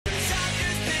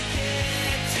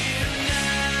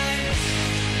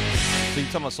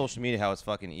you're talking about social media, how it's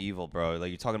fucking evil, bro. Like,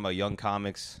 you're talking about young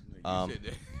comics. You said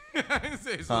that. I didn't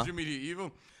say social media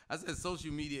evil. I said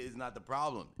social media is not the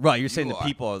problem. Right, you're saying the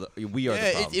people are we are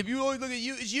the problem. If you always look at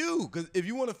you, it's you. Because if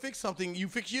you want to fix something, you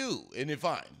fix you, and then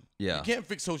fine. Yeah. You can't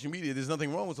fix social media. There's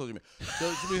nothing wrong with social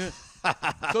media.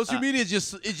 Social media is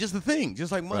just a thing,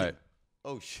 just like money. Right.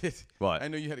 Oh shit! What? I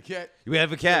know you had a cat. We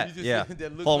have a cat. So Yeah.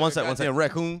 Hold on, one second.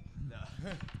 Raccoon. No.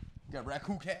 You got a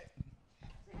raccoon cat.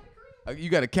 You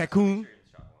got a catcoon.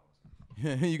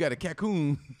 You got a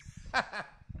catcoon.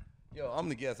 Yo, I'm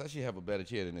the guest. I should have a better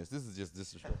chair than this. This is just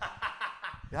disrespectful.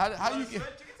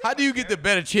 How do you get the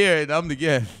better chair and I'm the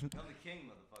guest? I'm the king,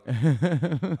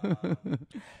 motherfucker.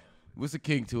 What's a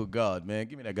king to a god, man?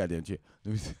 Give me that goddamn chair.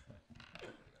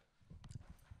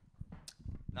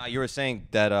 Nah, you were saying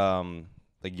that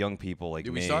like young people like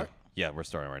Did me. we start? Yeah, we're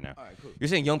starting right now. All right, cool. You're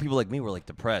saying young people like me were like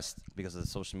depressed because of the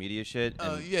social media shit.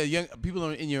 Yeah, young people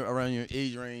around your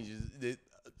age range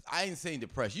I ain't saying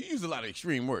depressed. You use a lot of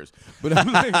extreme words, but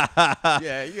I'm like,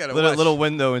 yeah, you gotta little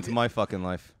window into my fucking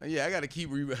life. Yeah, I gotta keep.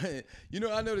 You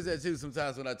know, I notice that too.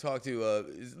 Sometimes when I talk to,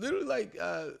 it's literally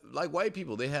like white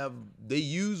people. They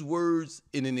use words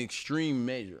in an extreme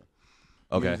measure.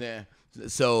 You know what I'm saying?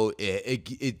 So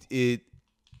it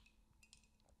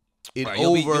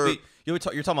right, you're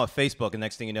talking about Facebook, and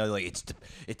next thing you know, like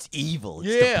it's evil,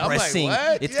 it's depressing, I'm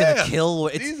like, what? it's gonna kill,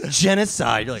 it's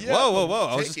genocide. You're like, whoa,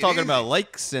 I was just talking about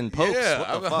likes and pokes. Yeah,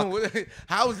 what the fuck?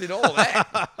 How is it all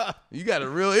that? You got a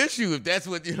real issue if that's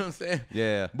what you know what I'm saying.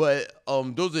 Yeah. But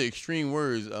those are extreme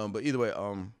words. But either way,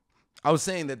 I was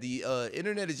saying that the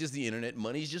internet is just the internet.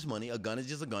 Money is just money. A gun is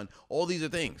just a gun. All these are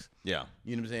things. Yeah.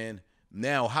 You know what I'm saying?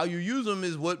 Now, how you use them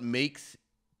is what makes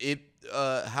it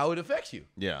how it affects you.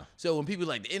 Yeah. So when people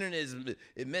like the internet is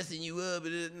messing you up,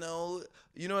 no,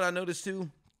 you know what I noticed too?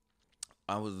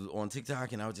 I was on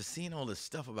TikTok and I was just seeing all this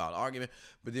stuff about argument,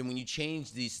 but then when you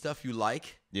change the stuff you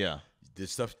like, the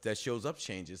stuff that shows up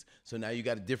changes. So now you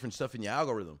got a different stuff in your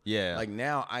algorithm. Yeah. Like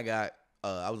now I got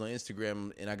I was on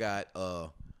Instagram and I got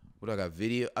what do I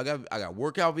got? I got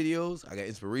workout videos, I got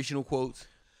inspirational quotes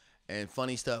and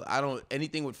funny stuff. I don't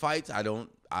anything with fights, how'd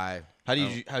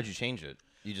you change it?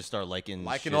 You just start liking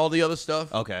shit? All the other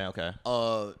stuff. Okay.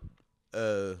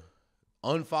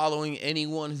 Unfollowing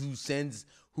anyone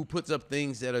who puts up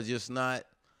things that are just not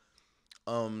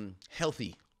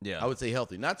healthy. Yeah. I would say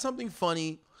healthy. Not something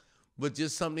funny, but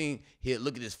just something, here,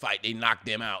 look at this fight, they knocked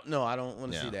them out. No, I don't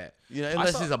want to see that. You know,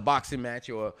 unless it's a boxing match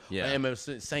or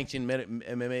sanctioned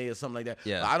MMA or something like that.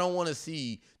 Yeah. But I don't want to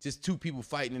see just two people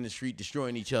fighting in the street,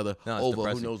 destroying each other over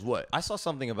depressing. Who knows what. I saw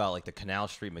something about like the Canal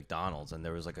Street McDonald's, and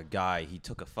there was like a guy, he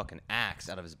took a fucking axe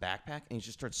out of his backpack, and he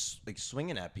just starts like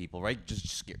swinging at people, right?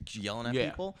 Just yelling at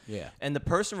people. Yeah. And the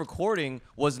person recording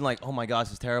wasn't like, oh my God,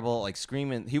 this is terrible, like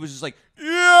screaming. He was just like,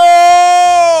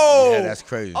 yo! Yeah, that's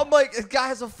crazy. I'm like, this guy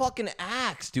has a fucking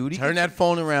axe, dude. Turn that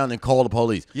phone around and call the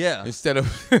police. Yeah. Instead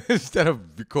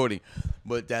of recording.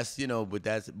 But that's,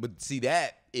 but see,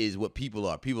 that is what people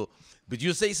are. But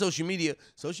you'll say social media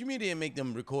make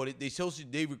them record it.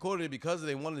 They recorded it because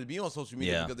they wanted to be on social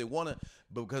media,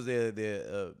 because they're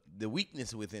the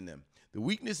weakness within them. The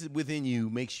weakness within you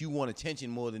makes you want attention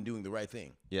more than doing the right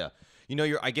thing. Yeah.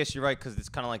 I guess you're right, because it's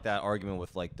kind of like that argument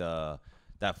with like that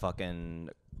fucking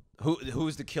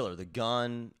who's the killer, the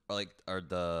gun or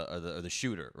the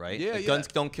shooter, right? Yeah, guns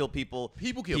don't kill people.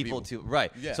 People kill people too,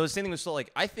 right? Yeah. So the same thing with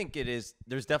I think it is.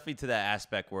 There's definitely to that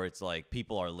aspect where it's like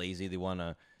people are lazy. They don't want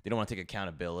to take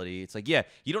accountability. It's like, yeah,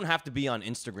 you don't have to be on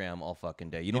Instagram all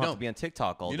fucking day. You don't have to be on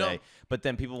TikTok all day. But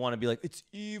then people want to be like, it's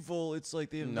evil. It's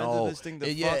like they invented this thing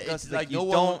to fuck us. It's like you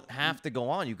don't have to go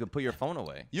on. You can put your phone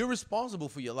away. You're responsible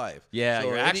for your life. Yeah, so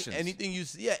your actions. Anything you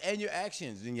and your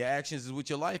actions. And your actions is what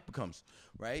your life becomes,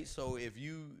 right? So if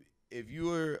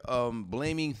you're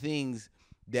blaming things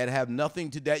that have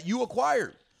nothing to that you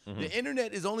acquired. Mm-hmm. The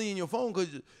internet is only in your phone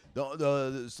because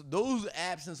those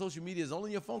apps and social media is only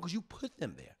in your phone because you put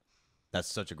them there. That's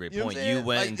such a great point. You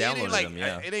went and downloaded them.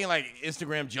 Yeah. It ain't like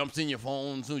Instagram jumps in your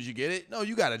phone as soon as you get it. No,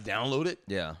 you got to download it.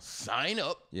 Yeah. Sign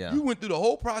up. Yeah. You went through the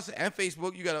whole process, and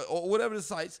Facebook. You got to, or whatever the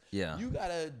sites. Yeah. You got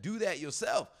to do that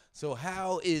yourself. So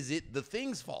how is it the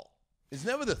thing's fault? It's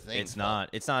never the thing. It's not.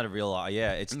 It's not a real.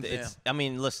 Yeah. It's. I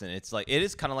mean, listen. It's like it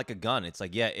is kind of like a gun. It's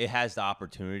like, yeah, it has the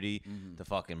opportunity to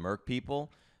fucking murk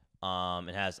people.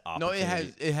 It has opportunity.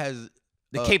 No, it has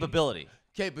the capability.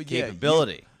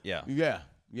 Capability. Yeah.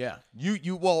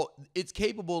 Well, it's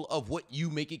capable of what you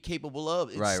make it capable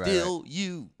of. It's still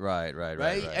you. Right.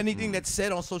 Anything that's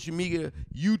said on social media,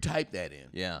 you type that in.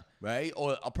 Yeah. Right?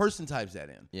 Or a person types that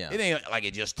in. Yeah. It ain't like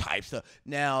it just types up.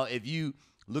 Now, if you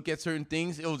look at certain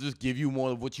things, it'll just give you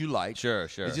more of what you like. Sure,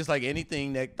 sure. It's just like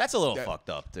anything that's a little fucked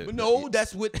up too. No,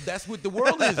 that's what the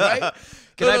world is, right?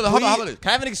 Can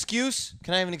I have an excuse?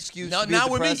 Can I have an excuse? No, not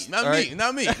with me.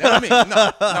 Not me.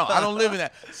 No, I don't live in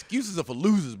that. Excuses are for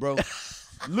losers, bro.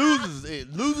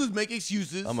 Losers make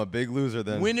excuses. I'm a big loser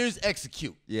then. Winners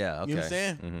execute. Yeah, okay. You know what I'm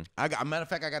saying? Matter of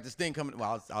fact, I got this thing coming.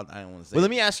 Well, I don't want to say. Well,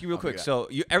 let me ask you real quick. So,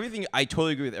 I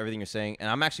totally agree with everything you're saying, and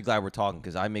I'm actually glad we're talking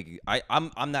because I'm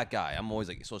that guy. I'm always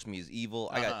like, social media is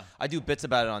evil. I do bits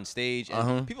about it on stage,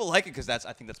 and people like it because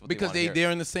I think that's what because they they're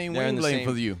in the same wavelength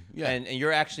for you. Yeah, and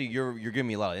you're giving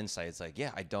me a lot of insight. It's like, yeah,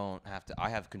 I don't have to. I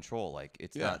have control. Like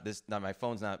it's not my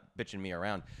phone's not bitching me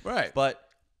around. Right. But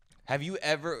have you,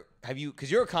 because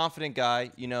you're a confident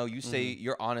guy, you say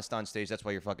you're honest on stage. That's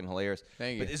why you're fucking hilarious.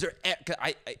 Thank you. But is there,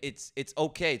 it's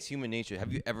okay. It's human nature.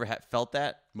 Have you ever felt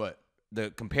that? What? The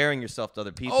comparing yourself to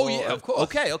other people? Oh, yeah, of course.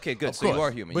 Okay, good. So you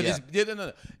are human. But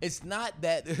it's not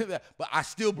that, but I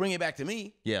still bring it back to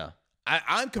me. Yeah.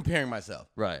 I'm comparing myself.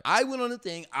 Right. I went on the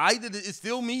thing. I did it. It's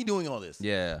still me doing all this.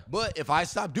 Yeah. But if I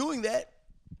stop doing that,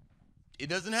 it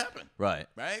doesn't happen. Right.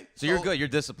 Right? So you're good. You're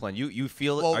disciplined. You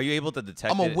feel it. Are you able to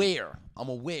detect it? I'm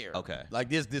aware. Okay. Like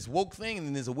there's this woke thing and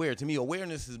then there's aware. To me,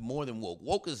 awareness is more than woke.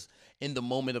 Woke is in the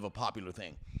moment of a popular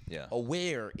thing. Yeah.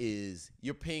 Aware is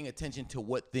you're paying attention to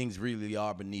what things really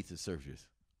are beneath the surface.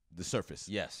 The surface.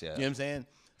 Yes, yeah. You know what I'm saying?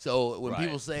 So when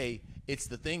people say it's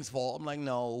the thing's fault, I'm like,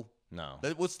 no.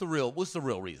 What's the real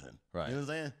reason? Right. You know what I'm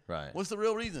saying? Right. What's the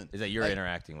real reason? Is that you're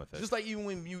interacting with it. Just like even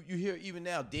when you hear even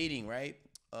now dating, right?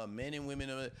 Men and women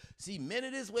men are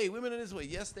this way, women are this way.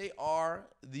 Yes, they are.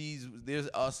 There's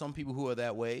some people who are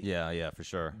that way. Yeah, for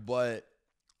sure. But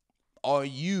are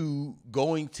you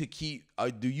going to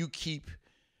do you keep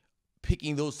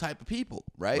picking those type of people,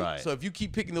 right? So if you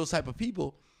keep picking those type of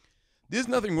people, there's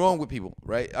nothing wrong with people,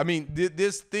 right? I mean,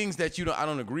 there's things that I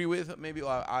don't agree with, maybe,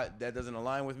 or that doesn't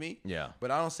align with me. Yeah.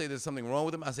 But I don't say there's something wrong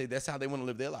with them. I say that's how they want to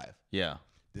live their life. Yeah.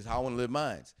 This is how I want to live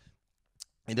mine.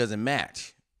 It doesn't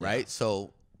match, right? Yeah.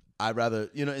 So I'd rather,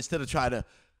 instead of trying to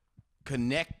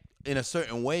connect in a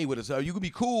certain way with us, you could be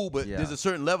cool, but there's a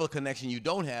certain level of connection you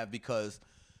don't have because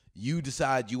you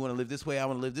decide you want to live this way, I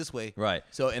want to live this way. Right.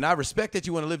 So, and I respect that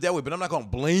you want to live that way, but I'm not going to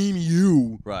blame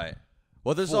you. Right.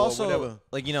 Well, there's also,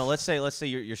 like, let's say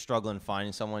you're struggling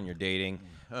finding someone, you're dating.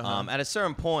 At a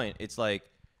certain point, it's like,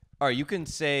 all right, you can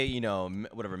say,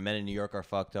 whatever, men in New York are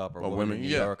fucked up or women in New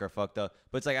York are fucked up.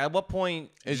 But it's like, at what point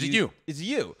is it you? It's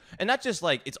you. And not just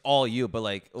like it's all you, but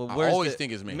like, I always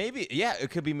think it's me. Maybe,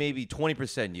 it could be maybe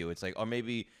 20% you. It's like, or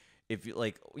maybe if you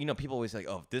like, people always like,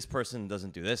 oh, if this person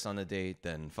doesn't do this on a date,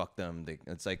 then fuck them.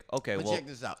 It's like, okay, but check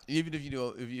this out. Even if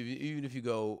you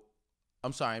go,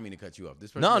 I'm sorry, I didn't mean to cut you off.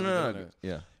 This person no.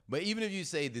 Yeah. But even if you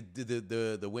say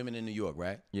the women in New York,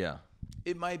 right? Yeah.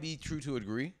 It might be true to a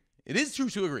degree. It is true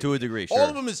to a degree. To a degree, sure. All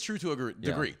of them is true to a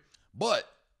degree. Yeah. But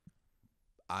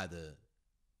either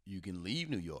you can leave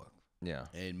New York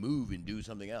and move and do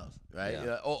something else, right?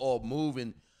 Yeah. Or move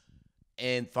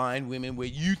and find women where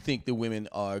you think the women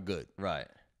are good. Right.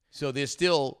 So it's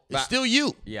still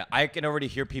you. Yeah, I can already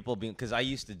hear people being, because I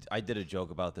did a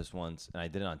joke about this once, and I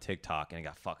did it on TikTok, and I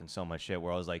got fucking so much shit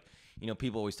where I was like,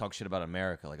 people always talk shit about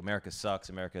America. Like, America sucks,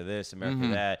 America this, America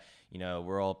that.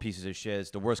 We're all pieces of shit.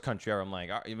 It's the worst country ever. I'm like,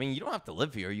 I mean, you don't have to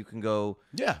live here. You can go.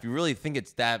 Yeah. If you really think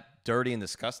it's that dirty and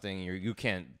disgusting, you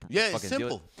can't. Yeah, fucking it's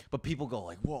simple. Do it. But people go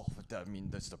like, well, I mean,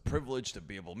 that's the privilege to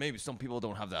be able. Maybe some people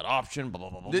don't have that option. Blah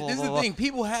blah blah blah. This is the thing.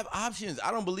 People have options.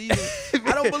 I don't believe in.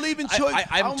 I don't believe in choice.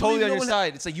 I'm totally on your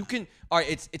side. It's like you can. All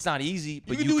right, it's not easy,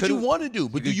 but you can do what you want to do.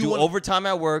 But you do overtime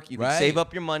at work. You can save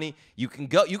up your money. You can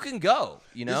go.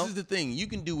 This is the thing. You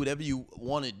can do whatever you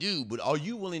want to do, but are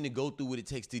you willing to go through what it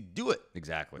takes to do it?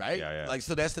 Exactly. Right? Yeah. Like,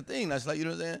 so that's the thing. That's like, you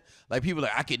know what I'm saying? Like, people are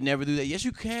like, I could never do that. Yes,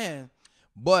 you can.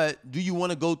 But do you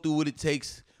want to go through what it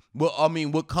takes? Well, I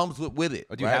mean, what comes with it?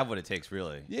 Or do you have what it takes,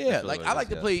 really? Yeah. Really like, I like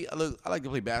to play. I like to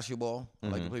play basketball. I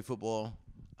like to play football.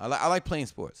 I like playing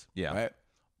sports. Yeah. Right.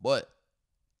 But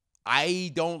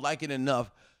I don't like it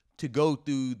enough to go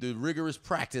through the rigorous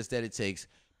practice that it takes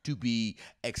to be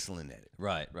excellent at it.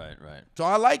 Right. So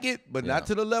I like it, but not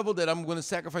to the level that I'm going to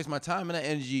sacrifice my time and that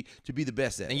energy to be the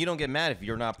best at it. And you don't get mad if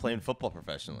you're not playing football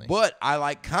professionally. But I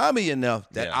like comedy enough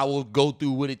that I will go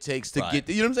through what it takes to get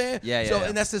there. You know what I'm saying? Yeah. So,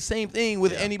 and that's the same thing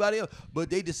with anybody else. But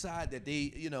they decide that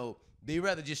they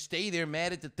rather just stay there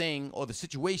mad at the thing or the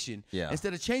situation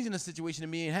instead of changing the situation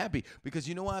and being happy. Because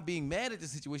you know why? Being mad at the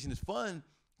situation is fun.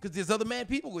 Because there's other mad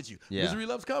people with you. Yeah. Misery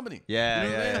loves company. Yeah, you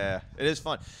know yeah. It is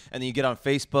fun. And then you get on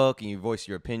Facebook and you voice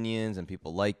your opinions and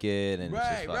people like it. And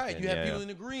right. You have people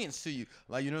in agreement to you.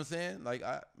 Like, you know what I'm saying? Like,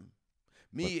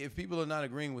 if people are not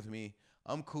agreeing with me,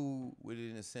 I'm cool with it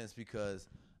in a sense because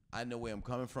I know where I'm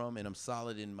coming from and I'm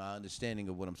solid in my understanding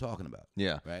of what I'm talking about.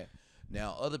 Yeah. Right.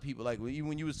 Now, other people, like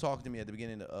when you was talking to me at the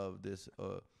beginning of this,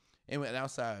 and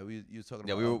outside, you was talking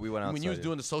about. Yeah, we went outside. When you was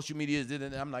doing the social media,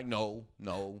 I'm like, no. You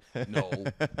know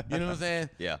what I'm saying?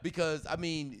 Yeah. Because, I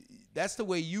mean, that's the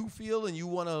way you feel and you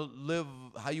want to live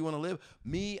how you want to live.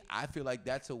 Me, I feel like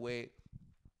that's a way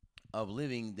of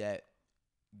living that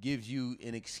gives you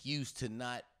an excuse to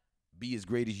not be as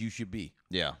great as you should be.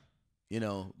 Yeah. You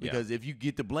know, because if you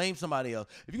get to blame somebody else,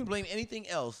 if you can blame anything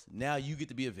else, now you get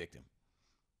to be a victim.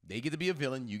 They get to be a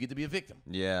villain. You get to be a victim.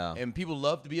 Yeah. And people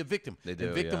love to be a victim. They do.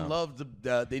 And victim love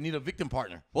they need a victim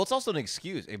partner. Well, it's also an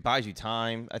excuse. It buys you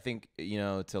time. I think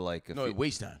to like. It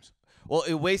wastes times. Well,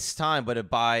 it wastes time, but it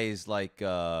buys like.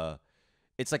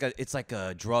 It's like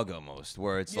a drug almost,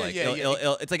 where it's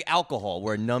it's like alcohol,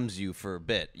 where it numbs you for a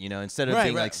bit. Instead of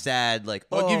being like sad, like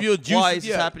give you a juice. Why is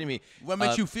this happening to me? What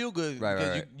makes you feel good?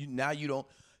 Right. Now you don't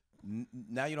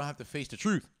have to face the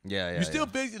truth. Yeah. You're still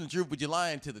facing the truth, but you're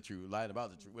lying to the truth, lying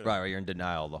about the truth. Right. You're in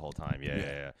denial the whole time.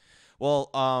 Yeah. Well,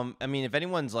 I mean, if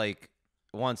anyone's like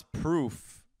wants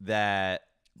proof that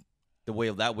that way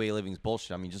of living is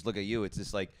bullshit, I mean, just look at you. It's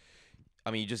just like. I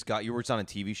mean, you were just on a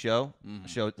TV show. We're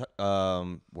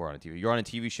on a TV. You're on a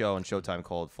TV show on Showtime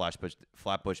called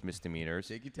Flatbush Misdemeanors.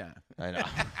 Take your time. I know.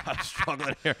 I'm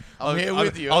struggling here. I'm here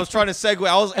with you. I was trying to segue.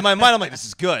 I was in my mind. I'm like, this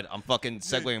is good. I'm fucking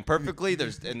segueing perfectly.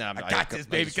 I got this,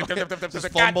 baby. Just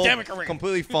fumbled,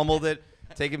 completely fumbled it.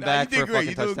 Taken back for a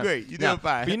fucking touchdown. You're doing great. You're doing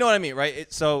fine. But you know what I mean, right?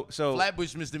 So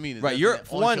Flatbush Misdemeanors. Right, you're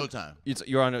on Showtime.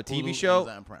 You're on a TV show,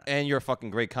 Amazon Prime. and you're a fucking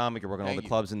great comic. You're working all the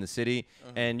clubs in the city,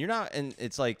 and you're not. And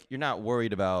it's like you're not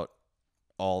worried about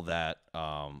all that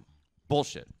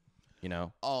bullshit.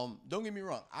 Don't get me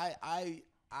wrong. I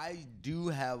do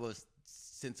have a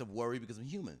sense of worry because I'm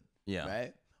human. Yeah.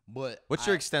 Right. But what's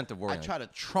your extent of worry? I try to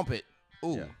trumpet.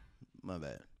 Ooh, my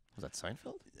bad. Was that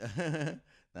Seinfeld?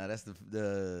 Nah, that's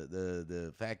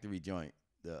the factory joint.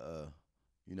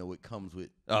 What comes with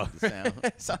the sound.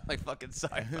 It sounds like fucking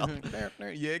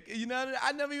Seinfeld. Yeah,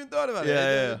 I never even thought about it.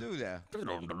 Yeah. Do that. But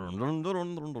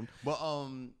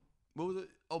what was it?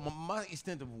 Oh, my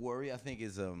extent of worry, I think,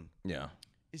 is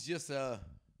it's just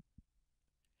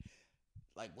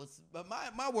like but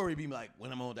my worry be like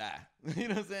when I'm gonna die. You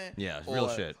know what I'm saying? Yeah, it's real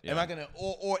shit. Yeah. Am I gonna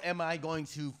or am I going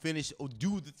to finish or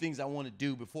do the things I want to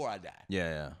do before I die?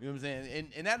 Yeah. You know what I'm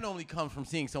saying? And that normally comes from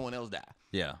seeing someone else die.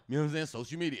 Yeah. You know what I'm saying?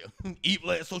 Social media. Eat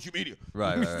less social media.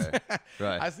 Right.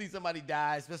 I see somebody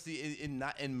die, especially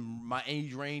not in my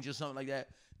age range or something like that.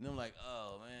 And I'm like,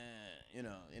 oh man,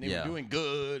 and they were doing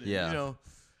good. Yeah.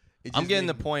 And, I'm getting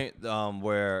the point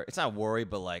where it's not worry,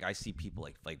 but like I see people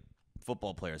like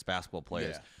football players, basketball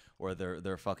players, where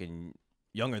they're fucking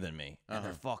younger than me, and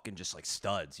they're fucking just like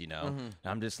studs, And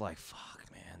I'm just like, fuck,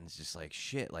 man, it's just like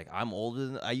shit. Like I'm older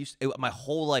than I used. My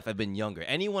whole life I've been younger.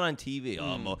 Anyone on TV,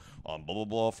 I'm blah blah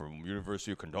blah from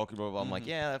University of Kentucky, blah blah. I'm like,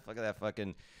 yeah, fuck that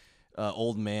fucking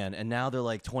old man. And now they're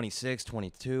like 26,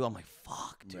 22. I'm like,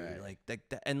 fuck, dude, like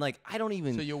that, and like I don't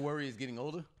even. So your worry is getting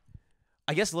older?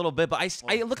 I guess a little bit, but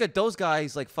I look at those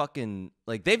guys like fucking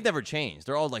like they've never changed.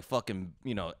 They're all like fucking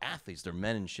athletes. They're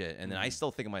men and shit. And then I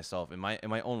still think of myself in my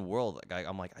own world. Like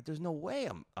I'm like, there's no way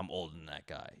I'm older than that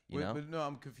guy. You know? But no,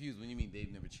 I'm confused. When you mean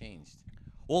they've never changed?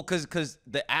 Well, because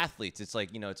the athletes, it's like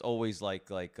it's always like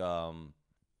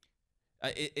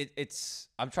it's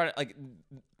I'm trying to like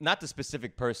not the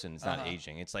specific person. It's not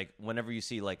aging. It's like whenever you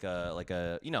see like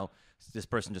a this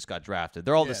person just got drafted.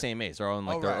 They're all the same age. They're all in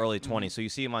like their early 20s. So you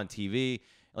see them on TV,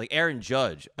 like Aaron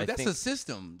Judge. But that's a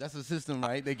system. That's a system,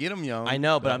 right? They get them young. I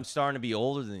know, but I'm starting to be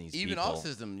older than these even people. Even our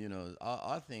system,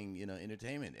 our thing,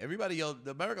 entertainment. Everybody else,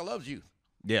 America loves youth.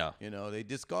 Yeah. They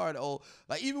discard old.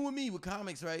 Like even with me with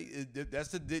comics, right?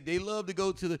 They love to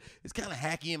go to the. It's kind of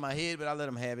hacky in my head, but I let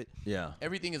them have it. Yeah.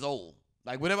 Everything is old.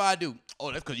 Like whatever I do,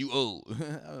 that's because you old.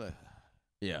 I'm like,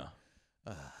 yeah.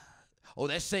 Oh,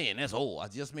 that's saying that's old. I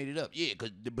just made it up. Yeah,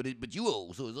 but you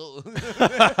old, so it's old.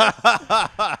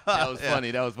 That was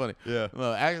funny. That was funny. Yeah.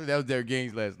 Well, actually, that was Derek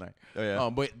Gaines last night. Oh yeah.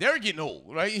 But they're getting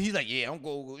old, right? He's like, yeah, I'm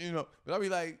going. But I'll be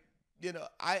like,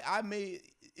 I made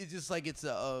it's just like it's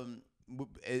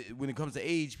when it comes to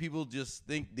age, people just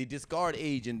think they discard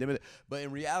age, but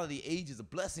in reality, age is a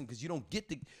blessing because you don't get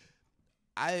to.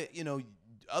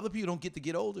 Other people don't get to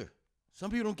get older.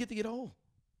 Some people don't get to get old.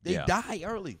 They die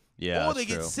early. Yeah, or they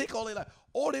get sick all their life.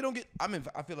 Or they don't get. I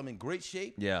feel I'm in great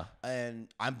shape. Yeah. And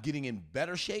I'm getting in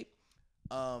better shape.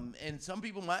 And some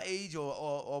people my age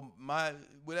or my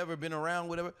whatever been around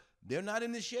whatever, they're not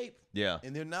in this shape. Yeah.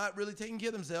 And they're not really taking care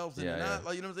of themselves. And they're not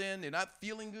like, you know what I'm saying? They're not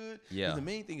feeling good. Yeah. The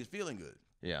main thing is feeling good.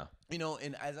 Yeah.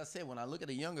 And as I said, when I look at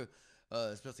a younger,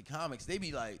 especially comics, they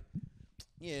be like,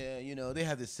 yeah, you know, they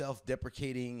have this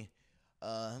self-deprecating.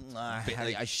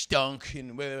 I stunk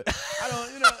and whatever. I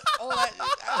don't, you know, all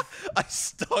that. I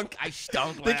stunk.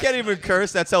 They can't even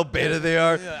curse. That's how beta they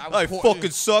are. Yeah, I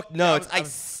fucking suck. No, I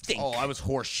stink. Oh, I was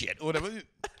horse shit. Whatever.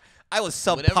 I was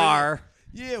subpar.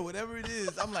 Yeah, whatever it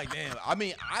is. I'm like, damn. I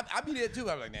mean, I be there too.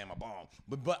 I'm like, damn, I'm bomb.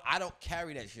 But I don't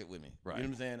carry that shit with me. Right. You know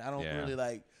what I'm saying? I don't really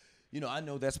like, you know, I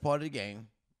know that's part of the game.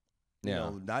 You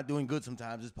know, not doing good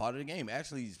sometimes is part of the game.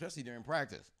 Actually, especially during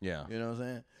practice. Yeah. You know what I'm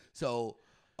saying? So,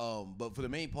 but for the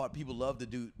main part, people love to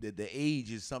do the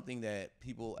age is something that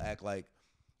people act like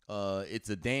it's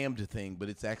a damned thing, but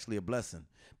it's actually a blessing.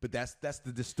 But that's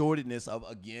the distortedness of,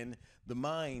 again, the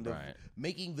mind of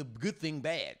making the good thing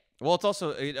bad. Well, it's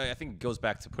also, I think it goes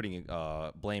back to putting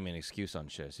blame and excuse on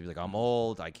shit. So you're like, I'm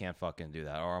old, I can't fucking do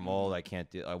that. Or I'm old, I can't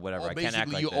do whatever. I can't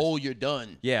act like you're old, you're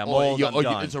done. Yeah, I'm old, I'm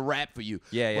done. It's a wrap for you.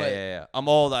 Yeah. I'm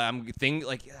old, I'm starting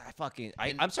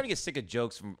to get sick of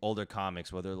jokes from older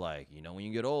comics where they're like, you know, when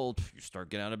you get old, you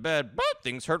start getting out of bed, but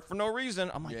things hurt for no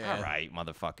reason. I'm like, all right,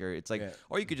 motherfucker. It's like,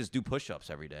 or you could just do push-ups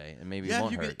every day and maybe it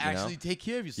won't hurt. You can actually take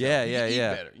care of yourself. You can eat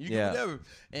better. You can whatever.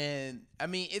 And, I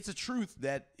mean, it's a truth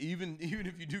that even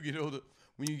if you do get older,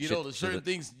 when you get older, certain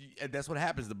things, that's what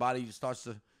happens. The body starts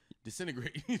to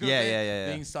disintegrate. You know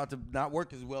Things start to not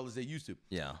work as well as they used to.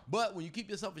 Yeah. But when you keep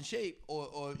yourself in shape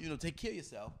or you know, take care of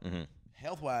yourself,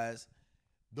 health-wise,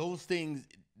 those things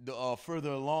are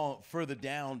further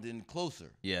down than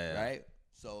closer. Yeah. Right?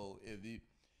 So if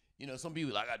you know, some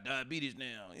people like, I got diabetes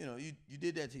now. You know, you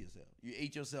did that to yourself. You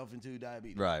ate yourself into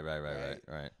diabetes. Right.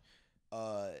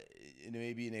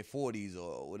 Maybe in their 40s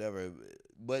or whatever,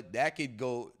 but that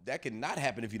could not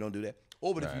happen if you don't do that.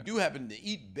 But if you do happen to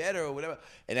eat better or whatever,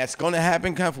 and that's going to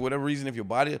happen kind of for whatever reason, if your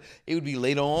body, it would be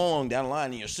later on down the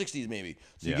line in your 60s maybe.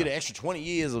 So you get an extra 20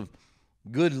 years of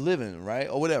good living, right?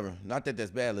 Or whatever. Not that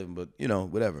that's bad living, but, you know,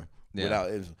 whatever. Yeah.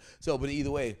 But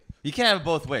either way. You can't have it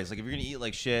both ways. Like, if you're going to eat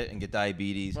like shit and get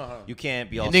diabetes, you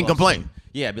can't be all... And then complain.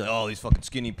 Yeah, be like, oh, these fucking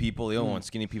skinny people. They don't want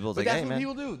skinny people. It's but like, that's what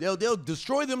people do. They'll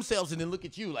destroy themselves and then look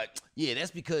at you like, yeah, that's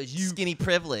because you... Skinny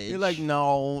privilege. You're like,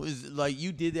 no, it's like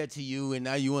you did that to you and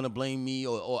now you want to blame me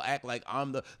or act like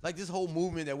I'm the... Like this whole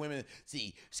movement that women...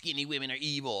 See, skinny women are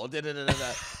evil. You know what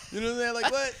I'm saying?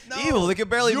 Like, what? No. Evil. They can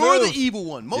barely move. You're the evil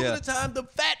one. Most of the time, the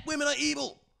fat women are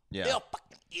evil. Yeah. They're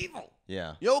fucking evil.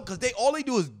 Yeah. Yo, because all they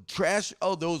do is trash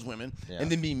those women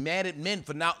and then be mad at men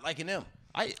for not liking them.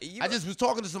 I just was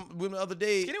talking to some women the other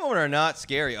day. Skinny women are not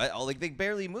scary. Like they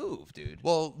barely move, dude.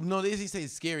 Well, no, they say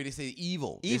scary. They say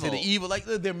evil. They say they're evil. Like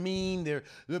they're mean.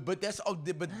 But that's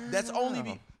only. That's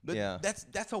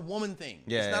a woman thing.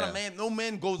 Yeah, it's not a man. No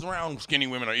man goes around skinny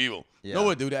women are evil. Yeah. No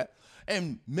one do that.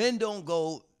 And men don't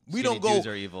go. We don't go. Dudes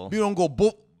are evil. We don't go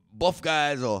buff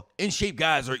guys or in shape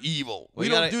guys are evil. We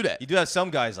don't do that. You do have some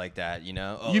guys like that, you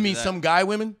know. You mean some guy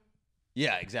women?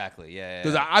 Yeah, exactly. Yeah.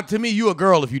 Because to me, you a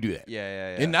girl if you do that.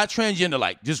 Yeah. And not transgender,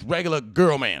 like just regular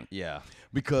girl man. Yeah.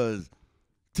 Because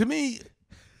to me,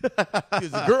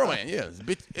 it's a girl man. Yeah. It's a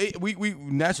bitch. We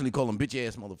naturally call them bitch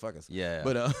ass motherfuckers. Yeah.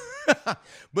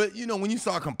 But you know, when you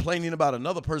start complaining about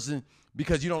another person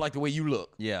because you don't like the way you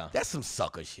look. Yeah. That's some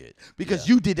sucker shit. Because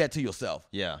you did that to yourself.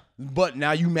 Yeah. But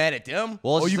now you mad at them?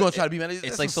 Or you going to try to be mad at them?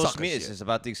 It's like social media. It's just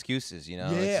about the excuses, you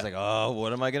know? Yeah. It's just like, oh,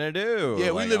 what am I going to do?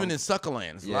 Yeah, we living in sucker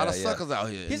land. There's a lot of suckers out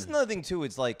here. Here's another thing, too.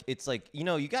 It's like you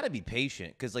know, you got to be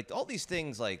patient. Because, like, all these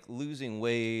things, like losing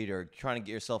weight or trying to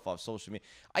get yourself off social media,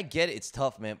 I get it. It's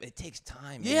tough, man. But it takes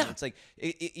time. Yeah. Man. It's like...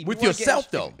 With yourself,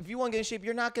 though. If you want to get in shape,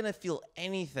 you're not going to feel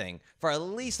anything for at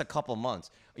least a couple months.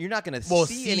 You're not going to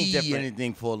see any different.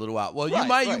 Anything for a little while. Well,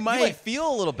 right, you might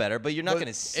feel a little better, but you're not going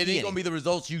to see it. It ain't going to be the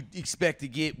results you expect to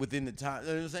get within the time. You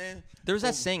know what I'm saying? There's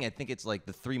that saying, I think it's like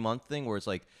the 3-month thing, where it's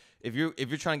like if you're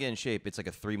trying to get in shape, it's like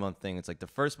a 3-month thing. It's like the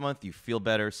first month you feel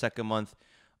better, second month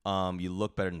you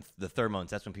look better, and the third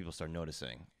month that's when people start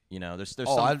noticing. You know, there's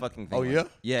some fucking thing. Oh yeah,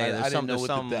 yeah. There's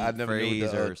some I never knew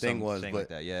what the thing was, but like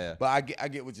that. Yeah. But I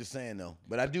get what you're saying though.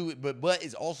 But I do. But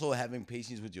it's also having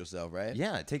patience with yourself, right?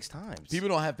 Yeah, it takes time. People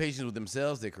don't have patience with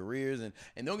themselves, their careers, and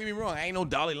don't get me wrong. I ain't no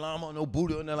Dalai Lama, or no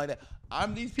Buddha, or nothing like that.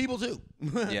 I'm these people too.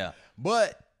 Yeah.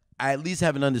 But I at least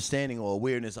have an understanding or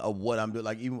awareness of what I'm doing.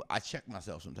 Like even I check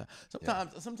myself sometimes.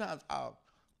 Sometimes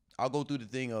I'll go through the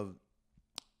thing of.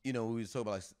 You know, we was talking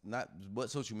about like not what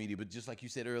social media, but just like you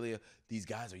said earlier, these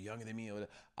guys are younger than me. Or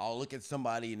I'll look at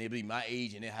somebody and they'll be my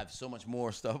age and they have so much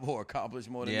more stuff or accomplished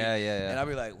more than me. Yeah. And I'll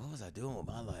be like, what was I doing with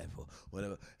my life or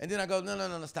whatever? And then I go,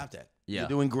 no, stop that. Yeah. You're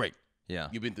doing great. Yeah.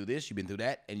 You've been through this, you've been through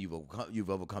that, and you've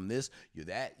overcome this. You're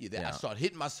that. Yeah. I start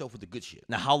hitting myself with the good shit.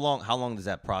 Now, how long does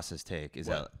that process take? Is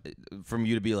that from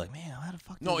you to be like, man, how the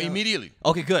fuck? No, immediately.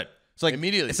 Okay, good. So like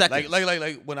immediately,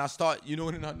 like when I start, you know,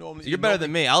 when I normally. So you're better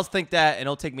than me. I'll think that, and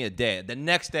it'll take me a day. The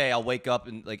next day, I'll wake up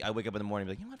and I wake up in the morning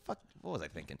and be like, you know what, fuck, what was I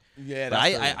thinking? Yeah, but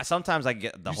I sometimes I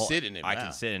get the whole. Sit in it. I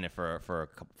can sit in it for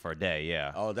a day.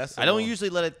 Yeah. Oh, that's. I don't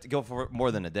usually let it go for more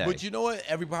than a day. But you know what?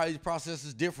 Everybody's process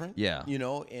is different. Yeah. You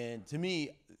know, and to me,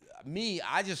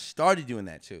 I just started doing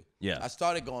that too. Yeah. I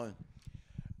started going.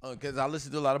 Because I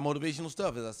listen to a lot of motivational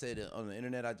stuff. As I said, on the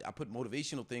internet, I put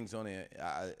motivational things on there.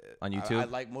 On YouTube? I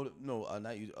like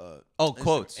not you.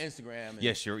 Quotes. Instagram. And,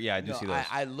 yes, yeah, I do see those.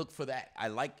 I look for that. I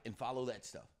like and follow that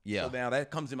stuff. Yeah. So now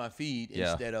that comes in my feed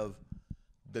instead of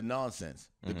the nonsense,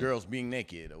 the girls being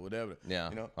naked or whatever. Yeah.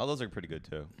 You know? Oh, those are pretty good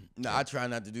too. No, I try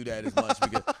not to do that as much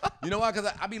because you know why?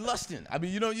 Because I be lusting. I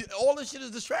mean, all this shit is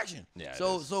distraction. Yeah.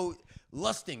 So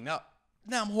lusting now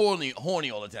I'm horny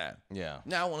all the time. Yeah.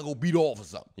 Now I want to go beat off or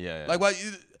something. Yeah. Like why?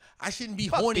 I shouldn't be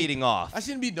horny. Beating off. I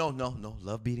shouldn't be no.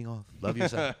 Love beating off. Love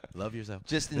yourself. Love yourself.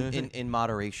 Just in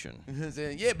moderation.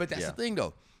 Yeah, but that's the thing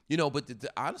though. You know, but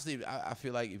honestly, I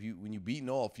feel like when you beating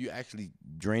off, you're actually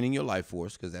draining your life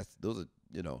force because those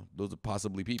are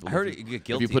possibly people. I heard you get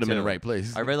guilty if you put them too. in the right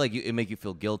place. I read it make you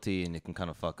feel guilty and it can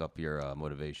kind of fuck up your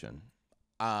motivation.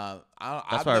 I've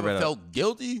never felt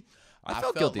guilty. I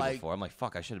felt guilty before. I'm like,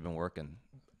 fuck, I should have been working.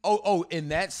 Oh, in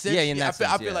that sense? Yeah, in that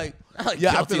sense. I feel like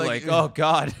I feel like oh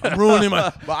God. I'm ruining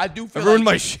my but I do feel ruined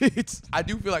my sheets. I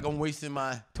do feel like I'm wasting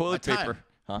my toilet my paper. Time.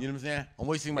 Huh? You know what I'm saying? I'm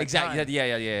wasting my time. Exactly. Yeah.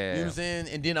 You know what I'm saying?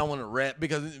 And then I want to rap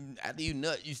because after you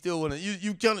nut, you still want to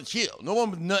you trying to chill. No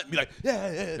one would nut and be like, yeah.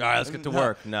 All right, let's get to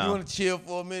work. No. You want to chill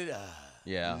for a minute?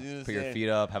 Yeah. You know put your feet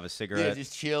up, have a cigarette. Yeah,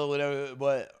 just chill, whatever.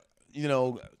 But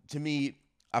to me,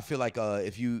 I feel like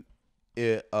if you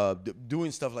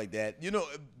doing stuff like that,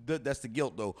 that's the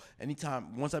guilt though.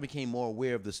 Once I became more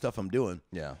aware of the stuff I'm doing,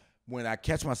 when I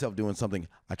catch myself doing something,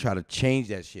 I try to change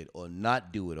that shit or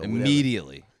not do it or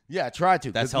immediately. Whatever. Yeah, I try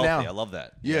to. That's healthy. I love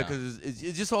that. Yeah, because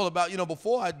it's just all about,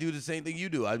 before I do the same thing you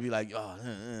do, I'd be like,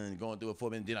 going through it for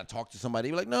a minute. Then I talk to somebody.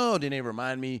 Be like, no, then they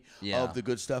remind me of the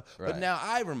good stuff. Right. But now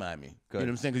I remind me. Good. You know what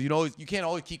I'm saying? Because you can't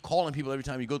always keep calling people every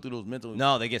time you go through those mental.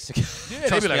 No, they get sick. Yeah,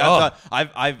 they be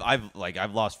like,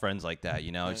 I've lost friends like that.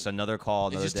 It's another call,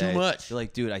 another it's day. Just too much. You're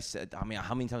like, dude,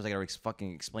 how many times I gotta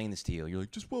fucking explain this to you? You're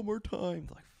like, just one more time.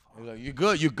 Like, you're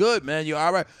good, man. You're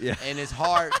all right. Yeah. And it's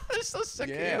hard. They're so sick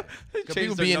of you. Because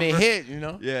people be in their head,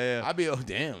 Yeah. I'd be,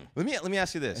 damn. Let me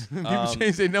ask you this. People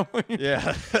change their number.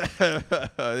 Yeah.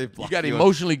 You got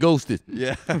emotionally ghosted.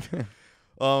 Yeah.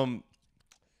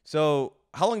 So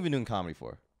how long have you been doing comedy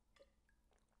for?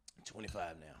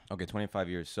 25 now. Okay, 25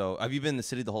 years. So have you been in the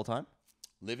city the whole time?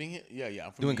 Living here? Yeah.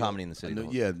 I'm from doing comedy in the city.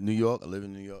 New York. I live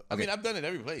in New York. Okay. I mean, I've done it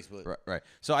every place, but right.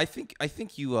 So I think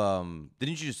you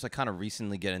didn't you just kind of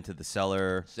recently get into the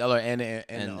Cellar and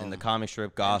the comic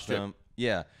strip, Gotham?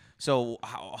 Yeah. So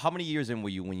how many years in were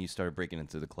you when you started breaking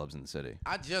into the clubs in the city?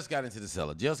 I just got into the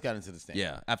Cellar. Just got into the stand.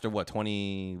 Yeah. After what?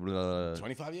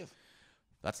 25 years.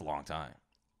 That's a long time.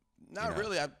 Not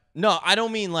really. No, I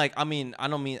don't mean like. I mean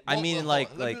let me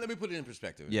put it in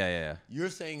perspective. Yeah.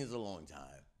 You're saying it's a long time.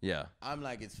 Yeah. I'm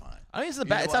like, it's fine. I mean, it's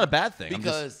not a bad thing.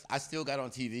 Because I still got on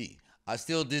TV. I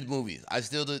still did movies. I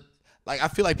still did. Like, I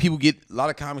feel like a lot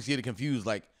of comics get it confused.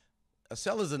 Like, a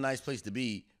Cellar's a nice place to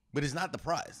be, but it's not the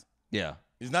prize. Yeah.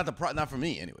 It's not the prize. Not for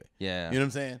me, anyway. Yeah. You know what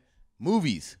I'm saying?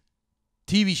 Movies,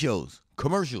 TV shows,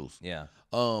 commercials. Yeah.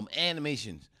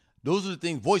 Animations. Those are the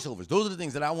things, voiceovers. Those are the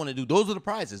things that I want to do. Those are the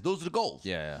prizes. Those are the goals.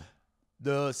 Yeah.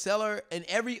 The Cellar and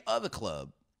every other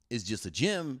club is just a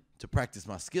gym to practice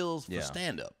my skills for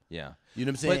stand-up. Yeah. You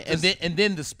know what I'm saying? And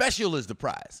then the special is the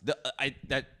prize.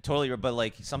 That totally, but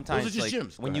like sometimes those are just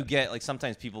gyms. When you get like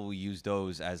sometimes people will use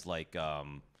those as like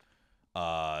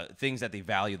things that they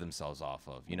value themselves off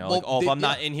of. If I'm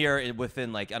not in here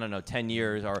within like, I don't know, 10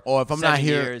 years or if I'm not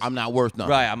here, I'm not worth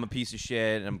nothing. Right, I'm a piece of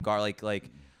shit and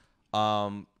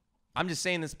I'm just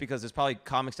saying this because there's probably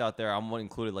comics out there, I'm one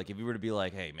included, like if you were to be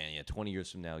like, hey man, 20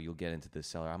 years from now you'll get into this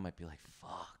Cellar, I might be like,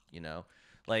 fuck,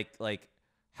 like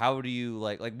how do you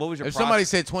like what was your if somebody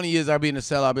said 20 years I'll be in the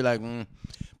Cellar, I'll be like,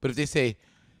 But if they say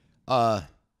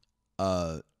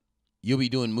you'll be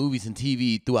doing movies and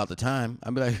TV throughout the time,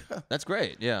 I'll be like, that's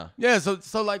great. Yeah.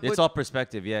 So like it's all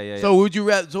perspective. Yeah. So would you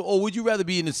rather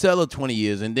be in the Cellar 20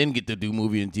 years and then get to do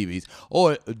movie and TVs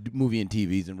or movie and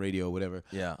TVs and radio or whatever?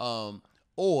 Yeah.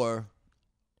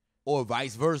 Or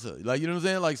vice versa. Like, you know what I'm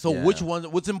saying? Like, so which one?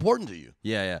 What's important to you?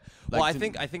 Yeah. Well, I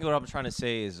think what I'm trying to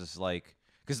say is just like,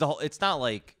 because it's not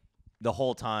like the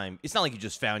whole time. It's not like you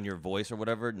just found your voice or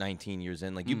whatever 19 years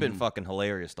in. Like, you've been fucking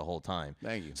hilarious the whole time.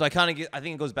 Thank you. So I think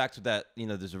it goes back to that,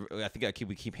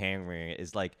 we keep hammering it,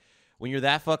 is like, when you're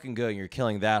that fucking good and you're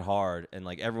killing that hard and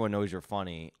like everyone knows you're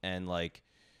funny and like,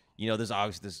 you know, there's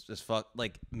obviously this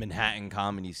like Manhattan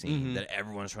comedy scene that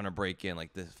everyone's trying to break in,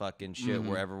 like this fucking shit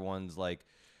where everyone's like,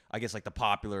 I guess like the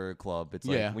popular club. It's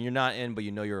like when you're not in, but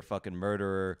you know you're a fucking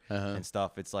murderer and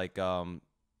stuff. It's like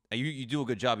you do a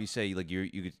good job. You say like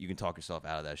you can talk yourself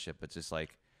out of that shit, but it's just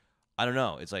like I don't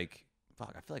know. It's like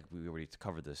fuck. I feel like we already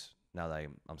covered this. Now that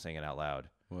I'm saying it out loud.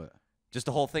 What? Just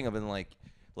the whole thing of been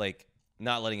like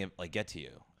not letting it like get to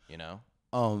you. You know.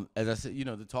 As I said, you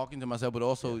know, the talking to myself, but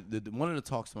also one of the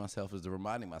talks to myself is the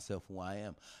reminding myself who I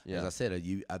am. Yeah. As I said,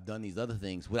 I've done these other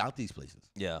things without these places.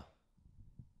 Yeah.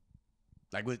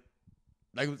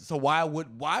 So why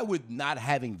would not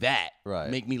having that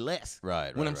make me less?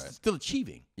 Right. When I'm still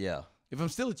achieving. Yeah. If I'm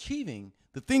still achieving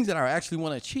the things that I actually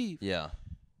want to achieve. Yeah.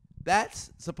 That's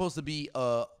supposed to be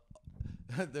the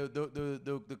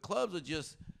clubs are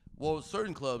just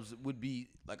certain clubs would be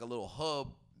like a little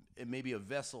hub and maybe a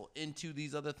vessel into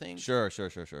these other things. Sure.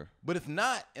 But if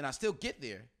not, and I still get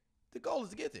there, the goal is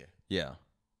to get there. Yeah.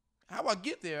 How I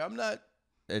get there, I'm not.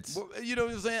 It's you know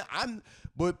what I'm saying.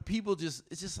 But people just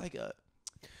it's just like a.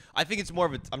 I think it's more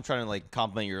of a. I'm trying to like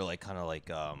compliment your like kind of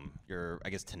like your I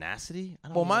guess tenacity. I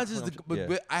don't know mine's is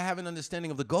but I have an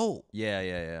understanding of the goal.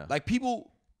 Yeah. Like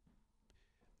people.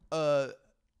 I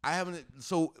haven't.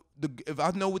 So if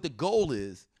I know what the goal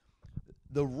is,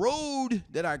 the road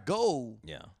that I go.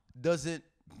 Yeah. Doesn't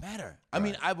matter. I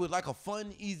mean, I would like a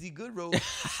fun, easy, good road.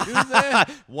 You know what I'm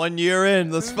saying? 1 year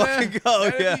in, let's fucking go.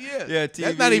 Yeah. TV.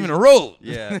 That's not even a road.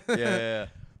 Yeah.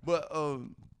 But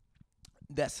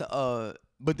that's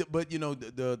but you know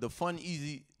the fun,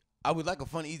 easy. I would like a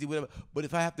fun, easy, whatever. But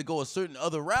if I have to go a certain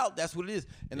other route, that's what it is.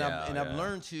 And I've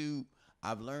learned to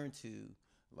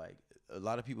like a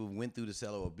lot of people went through the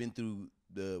cellar or been through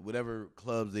the whatever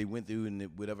clubs they went through and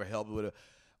whatever helped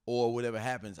or whatever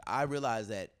happens. I realize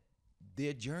that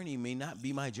their journey may not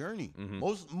be my journey.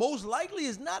 Most likely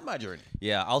is not my journey.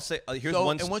 Yeah, I'll say here's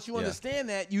one. And once you understand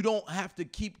that, you don't have to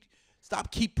keep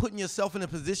putting yourself in a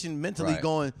position mentally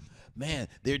going, man,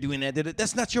 they're doing that.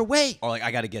 That's not your way. Or like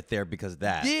I got to get there because of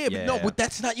that. Yeah, but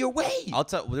that's not your way. I'll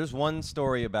tell. There's one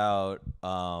story about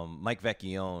Mike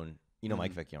Vecchione. You know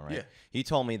Mike Vecchione, right? Yeah. He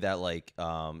told me that like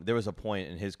there was a point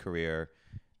in his career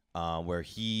where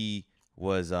he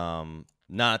was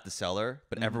not at the cellar,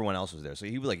 but everyone else was there. So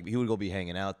he would go be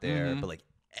hanging out there, but like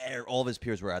all of his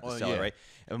peers were at the cellar, right?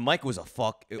 And Mike was a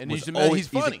fuck. He's funny.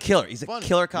 He's a killer. He's a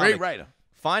killer comic. Great writer.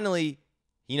 Finally,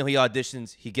 he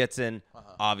auditions. He gets in,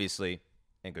 obviously,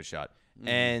 and good shot.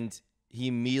 And he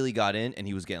immediately got in, and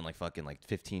he was getting like fucking like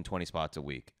 15, 20 spots a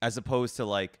week, as opposed to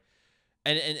like,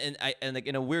 and like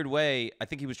in a weird way, I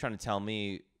think he was trying to tell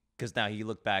me. Because now he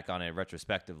looked back on it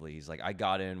retrospectively. He's like, I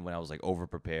got in when I was like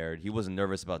over-prepared. He wasn't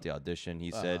nervous about the audition.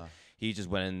 He said he just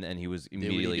went in and he was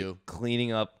immediately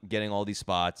cleaning up, getting all these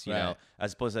spots, you know,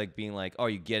 as opposed to like being like, oh,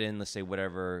 you get in, let's say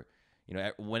whatever, you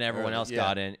know, when everyone else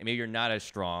got in, and maybe you're not as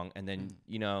strong, and then,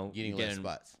 you know, getting less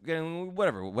spots. Getting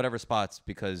whatever spots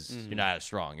because you're not as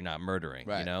strong. You're not murdering,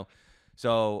 you know?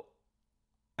 So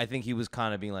I think he was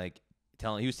kind of being like,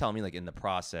 he was telling me like in the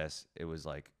process, it was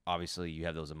like obviously you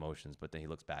have those emotions, but then he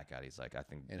looks back at it, he's like, I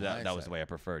think that was the way I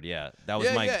preferred. Yeah, that was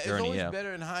my journey. It's always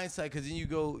better in hindsight because then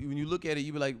when you look at it,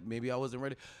 you be like, maybe I wasn't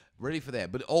ready for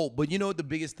that. But you know what the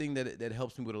biggest thing that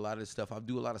helps me with a lot of this stuff, I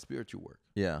do a lot of spiritual work.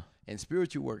 Yeah. And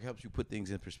spiritual work helps you put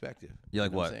things in perspective. You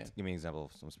like what? Give me an example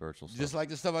of some spiritual stuff. Just like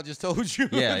the stuff I just told you.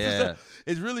 Yeah.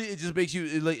 It's really, it just makes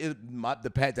you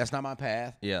the path. That's not my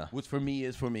path. Yeah. What's for me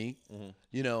is for me.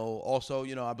 You know. Also,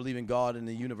 you know, I believe in God and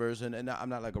the universe, and I'm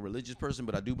not like a religious person,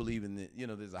 but I do believe in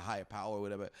there's a higher power or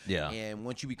whatever. Yeah. And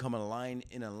once you become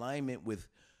in alignment with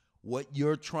what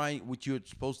you're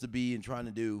supposed to be and trying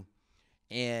to do,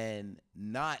 and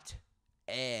not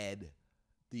add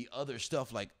the other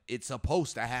stuff like it's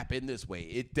supposed to happen this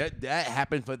way. That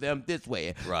happened for them this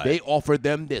way. Right. They offered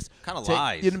them this. Kind of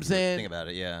lies. You know what I'm saying? Think about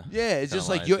it, yeah. Yeah, it's just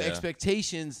like your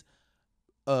expectations.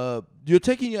 You're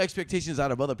taking your expectations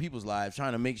out of other people's lives,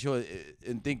 trying to make sure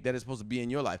and think that it's supposed to be in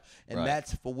your life. And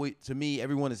that's to me,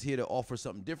 everyone is here to offer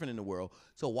something different in the world.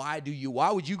 So why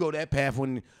would you go that path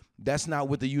when that's not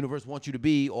what the universe wants you to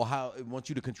be or how it wants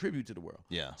you to contribute to the world?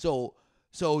 Yeah.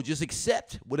 So just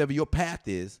accept whatever your path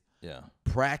is. Yeah.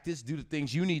 Practice, do the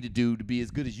things you need to do to be as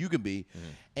good as you can be,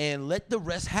 and let the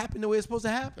rest happen the way it's supposed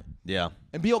to happen. Yeah.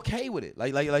 And be okay with it.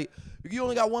 Like you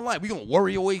only got one life. We gonna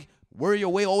worry your way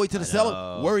all the way to the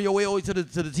cellar. Worry your way all the way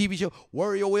to the TV show.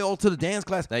 Worry your way all to the dance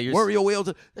class. Worry your way all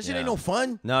to that shit ain't no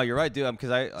fun. No, you're right, dude.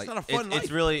 Because it's not a fun life.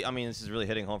 It's really. I mean, this is really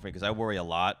hitting home for me because I worry a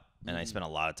lot. and I spend a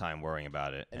lot of time worrying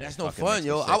about it. And that's no fun,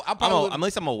 yo. At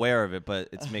least I'm aware of it, but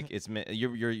it's you're this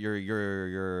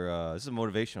is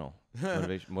motivational.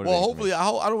 Well, hopefully,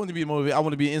 I don't want to be motivated. I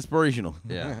want to be inspirational.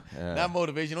 Yeah. Not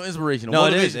motivational, inspirational. No,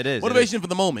 motivation, it is. Motivation for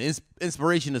the moment.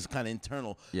 Inspiration is kind of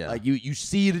internal. Yeah. Like you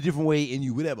see it a different way, and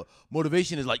you whatever.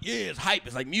 Motivation is like, yeah, it's hype.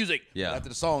 It's like music. Yeah. But after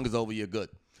the song is over, you're good.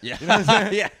 Yeah. You know what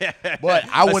I'm saying? Yeah. But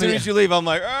as soon as you leave, I'm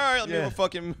like, all right, let me go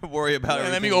fucking worry about it.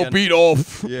 Let me go beat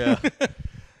off. Yeah.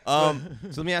 So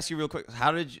let me ask you real quick.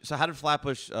 How did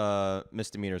Flatbush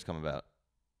Misdemeanors come about?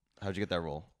 How'd you get that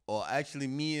role? Well, actually,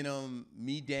 me,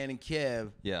 Dan, and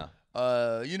Kev. Yeah.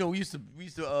 We used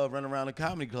to run around the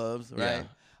comedy clubs, right?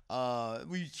 Yeah.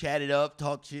 We chatted up,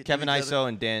 talked shit. Kevin Iso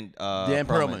and Dan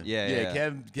Perlman. Yeah.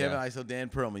 Kevin Iso, Dan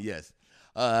Perlman. Yes.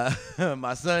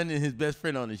 My son and his best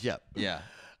friend on the show. Yeah.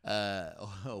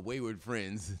 Wayward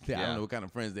friends. I don't know what kind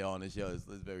of friends they are on the show. It's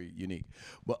very unique.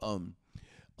 But on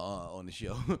the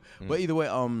show. But either way,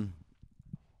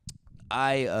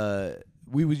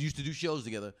 we used to do shows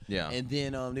together. Yeah. And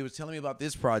then they was telling me about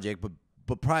this project,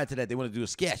 but prior to that, they wanted to do a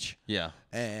sketch. Yeah.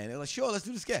 And they were like, sure, let's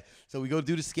do the sketch. So we go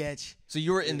do the sketch. So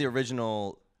you were in the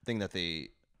original thing that they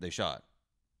shot.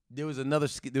 There was another.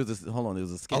 There was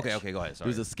a sketch. Okay, go ahead. Sorry.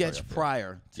 There was a sketch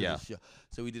prior to the show.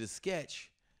 So we did a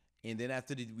sketch, and then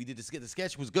after we did the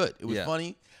sketch was good. It was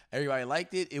funny. Everybody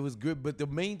liked it. It was good. But the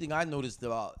main thing I noticed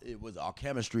about it was our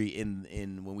chemistry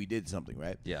in when we did something,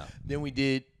 right? Yeah.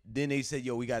 Then they said,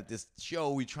 yo, we got this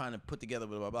show we trying to put together,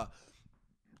 blah, blah, blah.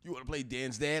 You want to play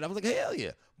Dan's dad? I was like, hell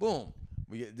yeah. Boom.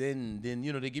 Then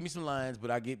they give me some lines,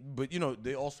 but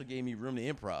they also gave me room to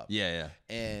improv. Yeah.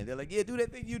 And they're like, yeah, do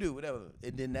that thing you do, whatever.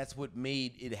 And then that's what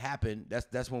made it happen.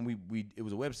 That's when it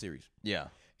was a web series. Yeah.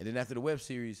 And then after the web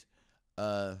series,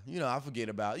 I forget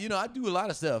about, I do a lot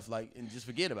of stuff and just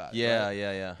forget about it. Yeah, right?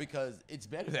 yeah. Because it's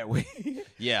better that way.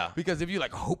 Yeah. Because if you're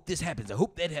like, I hope this happens, I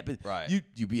hope that happens. Right. You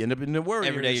end up in the worry.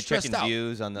 Every day you're checking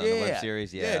views on the web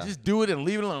series. Yeah. Yeah, just do it and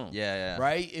leave it alone. Yeah.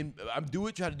 Right? And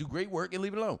try to do great work and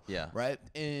leave it alone. Yeah. Right?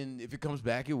 And if it comes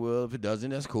back, it will. If it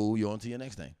doesn't, that's cool. You're on to your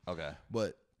next thing. Okay.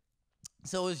 But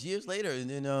so it's years later, and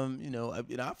then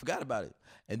I forgot about it.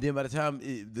 And then by the time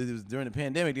it was during the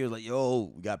pandemic, they was like,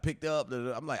 "Yo, we got picked up."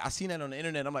 I'm like, I seen that on the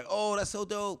internet. I'm like, "Oh, that's so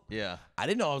dope." Yeah. I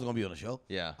didn't know I was gonna be on the show.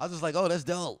 Yeah. I was just like, "Oh, that's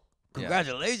dope.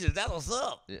 Congratulations, that's what's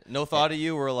up." Yeah. No thought of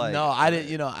you were like, no, I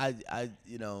didn't.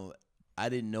 I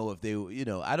didn't know if they.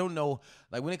 I don't know.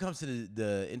 Like when it comes to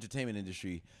the entertainment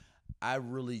industry, I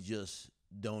really just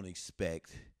don't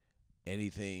expect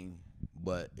anything,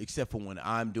 but except for when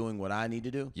I'm doing what I need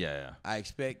to do. Yeah. I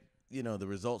expect the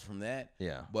results from that.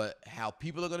 Yeah. But how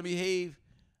people are gonna behave,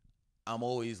 I'm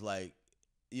always like,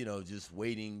 just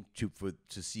waiting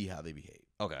to see how they behave.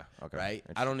 Okay. Right?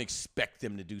 I don't expect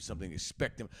them to do something.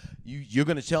 Expect them. You're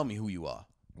gonna tell me who you are.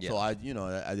 Yeah.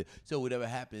 So so whatever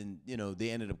happened, they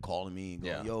ended up calling me and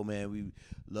going, "Yo, man, we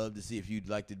love to see if you'd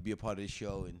like to be a part of this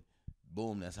show." And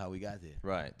boom, that's how we got there.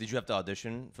 Right. Did you have to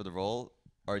audition for the role?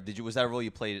 Or was that a role you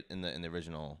played in the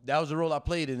original? That was the role I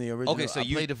played in the original. Okay, so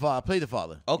I played the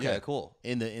father. Okay, cool.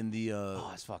 In the oh,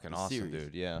 that's fucking awesome, series.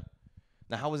 dude. Yeah.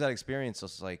 Now, how was that experience?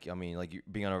 Just like, I mean, like you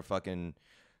being on a fucking.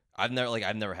 I've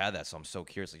never had that, so I'm so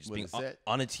curious. Like just being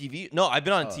on a TV. No, I've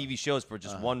been on TV shows for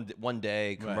just one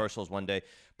day, commercials one day,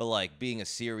 but like being a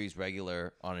series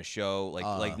regular on a show,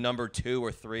 like number 2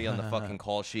 or 3 on the fucking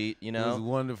call sheet. It was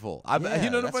wonderful.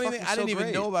 The funny thing, I didn't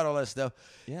even know about all that stuff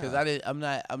because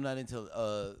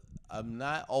I'm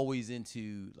not always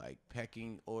into like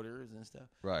pecking orders and stuff.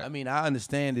 Right. I mean, I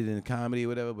understand it in comedy or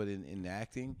whatever, but in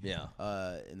acting,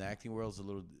 in the acting world, it's a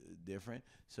little different.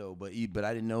 So, but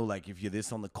I didn't know like if you're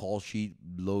this on the call sheet,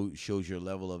 shows your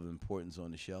level of importance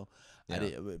on the show. Yeah.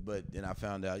 But then I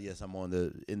found out, yes, I'm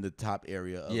in the top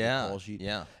area of the call sheet.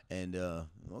 Yeah. And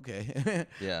okay.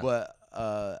 Yeah. But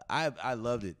I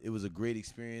loved it. It was a great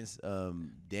experience.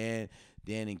 Dan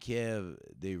and Kev,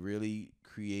 they really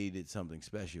created something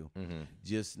special.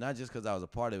 Mm-hmm. Not just because I was a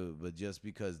part of it, but just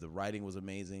because the writing was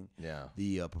amazing. Yeah.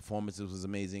 The performances was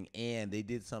amazing, and they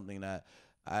did something that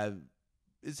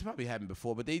it's probably happened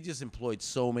before, but they just employed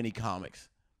so many comics.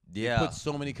 Yeah. They put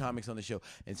so many comics on the show,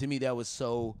 and to me that was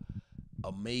so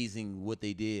amazing what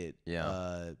they did.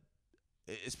 Yeah.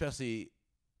 Especially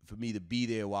for me to be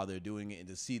there while they're doing it and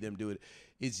to see them do it,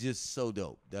 it's just so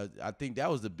dope. I think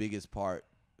that was the biggest part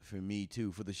for me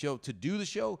too, for the show, to do the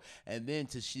show and then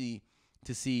to see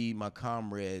my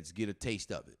comrades get a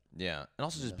taste of it. Yeah. And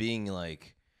also just being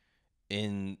like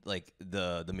in like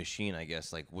the machine, I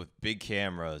guess, like with big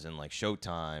cameras and like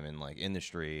Showtime and like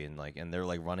industry and they're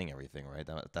like running everything, right?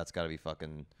 That's got to be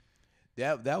fucking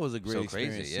that was a great so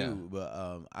experience crazy, too. But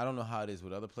I don't know how it is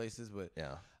with other places, but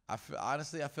yeah.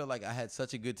 honestly, I feel like I had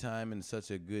such a good time and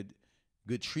such a good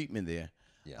treatment there.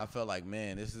 Yeah. I felt like,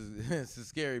 man, this is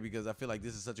scary because I feel like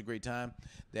this is such a great time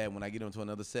that when I get into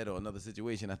another set or another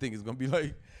situation, I think it's gonna be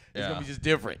like it's gonna be just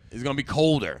different. It's gonna be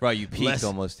colder. Right, you peaked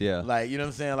almost, yeah. Like, you know what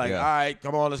I'm saying? Like, all right,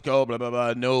 come on, let's go, blah, blah,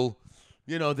 blah. No.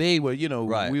 You know, they were, you know,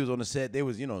 we was on the set, they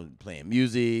was, you know, playing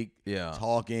music,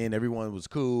 talking, everyone was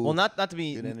cool. Well, not to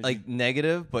be like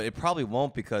negative, but it probably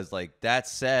won't because like that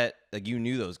set, like you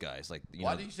knew those guys. Like,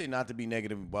 why do you say not to be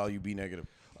negative while you be negative?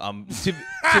 To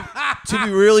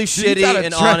be really shitty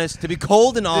and honest, to be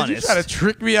cold and honest. Did you try to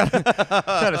trick me?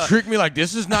 Try to trick me like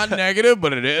this is not negative,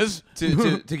 but it is.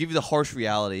 to give you the harsh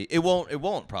reality, it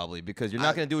won't probably because you're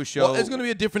not going to do a show. Well, it's going to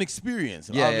be a different experience.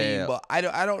 Yeah, but I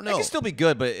don't know. It can still be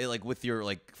good, but like with your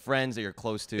like friends that you're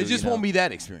close to, it just won't be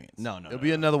that experience. No, it'll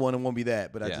be another one. It won't be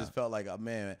that. But I just felt like, oh,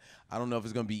 man, I don't know if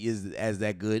it's going to be as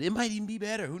that good. It might even be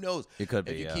better. Who knows? It could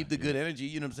be. If you keep the good energy,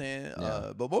 you know what I'm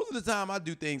saying. But most of the time, I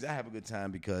do things. I have a good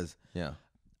time because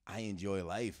I enjoy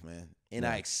life, man, and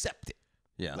I accept it.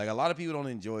 Yeah, like a lot of people don't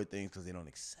enjoy things because they don't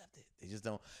accept it. They just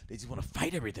don't. They just want to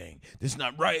fight everything. This is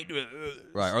not right.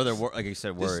 Right, or they're like you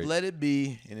said, worried. Just let it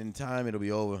be, and in time it'll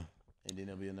be over, and then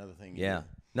there'll be another thing. Yeah.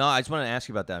 No, I just want to ask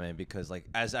you about that, man, because like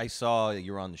as I saw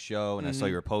you were on the show and I saw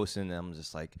you were posting, and I'm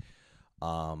just like,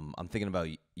 I'm thinking about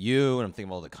you, and I'm thinking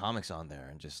about all the comics on there,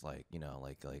 and just like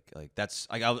like that's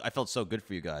like I felt so good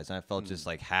for you guys, and I felt just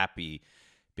like happy.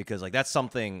 Because like that's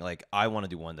something like I want to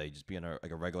do one day, just be a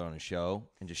regular on a show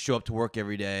and just show up to work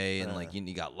every day and like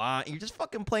you got you're just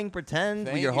fucking playing pretend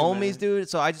with your homies, man. Dude.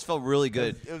 So I just felt really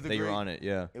good that you're on it.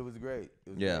 Yeah, it was great. It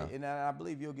was great. And I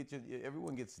believe you'll get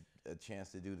everyone gets a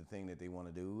chance to do the thing that they want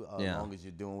to do as long as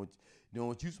you're doing what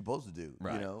you're supposed to do.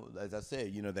 Right. You know, as I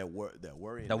said, you know that worry,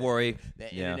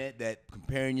 that internet, that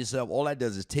comparing yourself, all that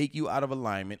does is take you out of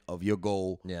alignment of your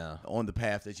goal. On the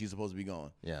path that you're supposed to be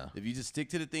going. Yeah. If you just stick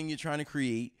to the thing you're trying to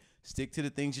create, stick to the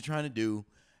things you're trying to do,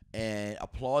 and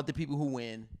applaud the people who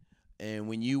win. And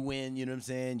when you win, you know what I'm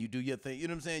saying, you do your thing. You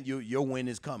know what I'm saying. Your win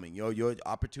is coming. Your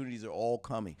opportunities are all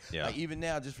coming. Yeah. Like even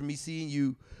now, just for me seeing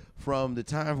you. From the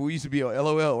time we used to be on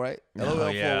LOL, right? LOL for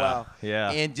a while.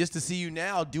 Yeah. And just to see you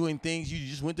now doing things, you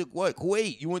just went to what?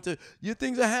 Kuwait. You went to your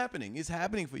things are happening. It's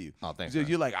happening for you. Oh, thanks. So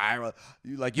you're like Ira.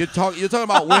 You're talking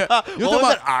about where you're talking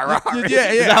about Ira.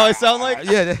 Yeah. Is that how I sound like?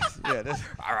 Yeah,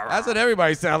 that's what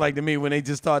everybody sound like to me when they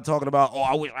just start talking about, oh,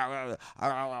 I wish I'm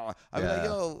like,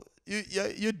 yo,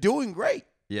 you're doing great.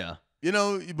 Yeah. You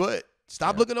know, but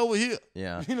stop looking over here.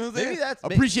 Yeah. You know what I'm saying?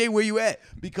 Appreciate where you at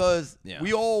because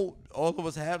we all of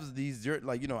us have these,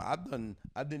 like, you know, I've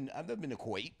never been to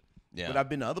Kuwait. Yeah. But I've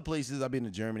been to other places. I've been to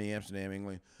Germany, Amsterdam,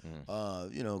 England,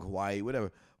 you know, Hawaii,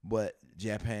 whatever. But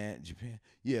Japan.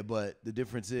 Yeah, but the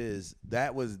difference is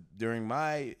that was during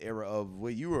my era of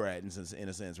where you were at in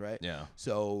a sense, right? Yeah.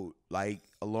 So like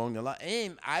along the line,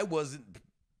 and I was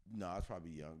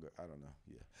probably younger. I don't know.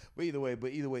 Yeah. But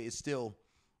either way, it's still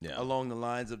along the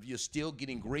lines of you're still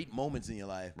getting great moments in your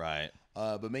life. Right.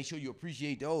 But make sure you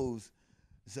appreciate those.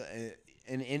 So,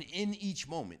 and in each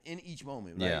moment,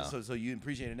 right? Yeah. So you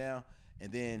appreciate it now,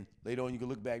 and then later on you can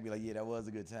look back and be like, yeah, that was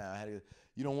a good time.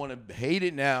 You don't want to hate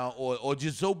it now, or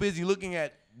just so busy looking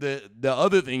at the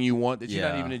other thing you want that you're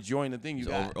not even enjoying the thing you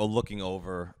got. Or looking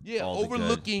over. Yeah,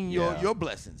 overlooking your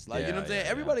blessings. Like, you know what I'm saying?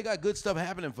 Everybody got good stuff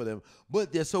happening for them,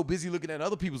 but they're so busy looking at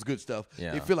other people's good stuff,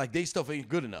 they feel like their stuff ain't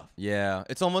good enough. Yeah,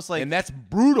 it's almost like... And that's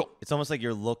brutal. It's almost like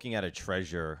you're looking at a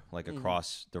treasure, like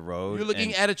across the road. You're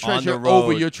looking at a treasure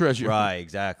over your treasure. Right,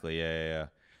 exactly. Yeah.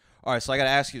 All right, so I got to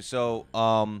ask you, so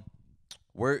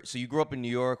you grew up in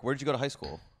New York. Where did you go to high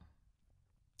school?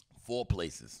 4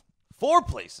 places. 4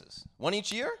 places? One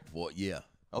each year? 4, yeah.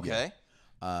 Okay.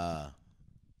 Yeah.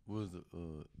 What was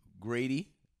the Grady,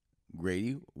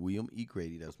 William E.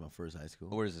 Grady. That was my first high school.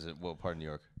 Where is this? What part of New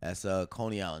York? That's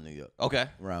Coney Island, New York. Okay.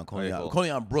 Around Coney Island. Cool. Coney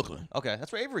Island, Brooklyn. Okay.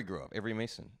 That's where Avery grew up. Avery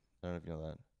Mason. I don't know if you know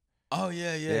that. Oh,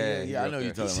 yeah. I know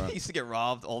you're talking about. He used to get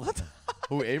robbed all the time.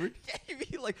 Who, Avery?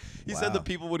 Yeah, he said the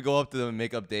people would go up to them and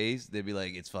make up days. They'd be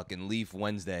like, it's fucking Leaf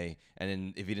Wednesday. And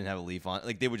then if he didn't have a leaf on,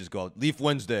 like they would just go, Leaf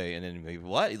Wednesday. And then he'd be like,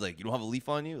 what? He's like, you don't have a leaf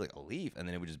on you? Like, a leaf? And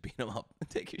then it would just beat him up and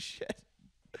take his shit.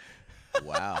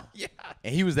 Wow. Yeah.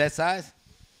 And he was that size?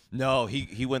 No,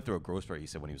 he went through a growth spurt, he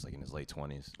said, when he was like in his late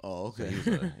 20s. Oh, okay.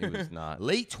 So he was not.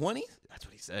 Late 20s? That's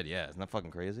what he said, yeah. Isn't that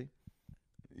fucking crazy?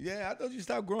 Yeah, I thought you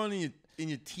stopped growing in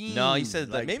your teens. No, he said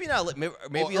like maybe not.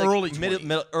 Maybe like early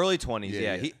 20s. Early 20s.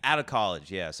 Yeah, he out of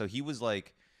college. Yeah, so he was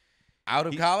like out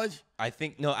of college. I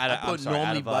think no. Out of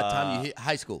normally by the time you hit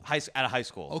high school. Out of high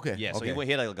school. Okay. Yeah. So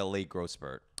he had like a late growth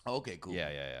spurt. Okay. Cool.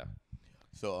 Yeah.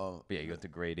 So but yeah, you go to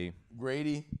Grady.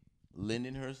 Grady,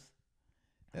 Lindenhurst.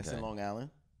 That's in Long Island.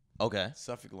 Okay.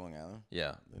 Suffolk, Long Island.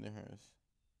 Yeah. Lindenhurst.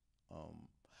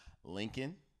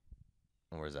 Lincoln.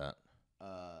 And where's that?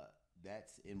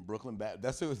 That's in Brooklyn.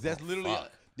 That's literally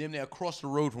damn near across the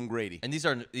road from Grady. And these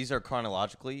are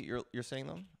chronologically you're saying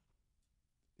them?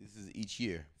 This is each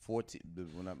year. 14.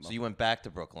 So you went back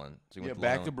to Brooklyn. So you went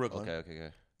back to Brooklyn.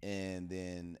 Okay. And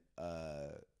then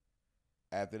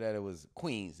after that, it was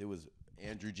Queens. It was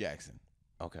Andrew Jackson.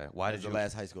 Okay. Why did the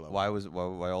last high school? Why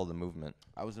all the movement?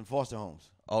 I was in foster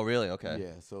homes. Oh, really? Okay.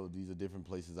 Yeah. So these are different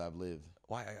places I've lived.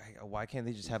 Why can't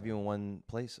they just have you in one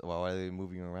place? Why are they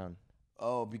moving you around?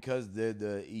 Oh, because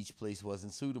each place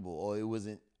wasn't suitable, or it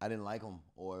wasn't. I didn't like them,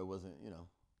 or it wasn't.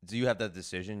 Do you have that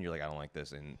decision? You're like, I don't like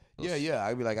this, and yeah.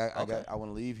 I'd be like, I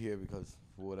want to leave here because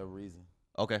for whatever reason.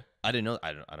 Okay, I didn't know.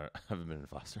 I haven't been in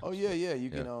foster. Oh yeah. You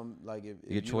can like if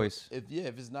you get choice. If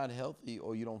it's not healthy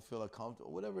or you don't feel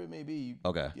comfortable, whatever it may be, you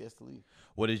have to leave.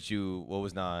 What did you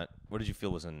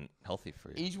feel wasn't healthy for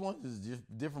you? Each one is just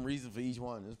different reasons for each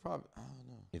one. It's probably I don't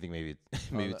know. You think maybe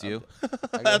it's you?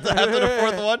 After the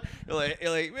fourth one, you're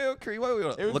like, man, Kareem, why we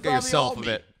look at yourself a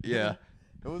bit? Yeah.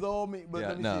 It was all me. But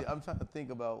let me see. I'm trying to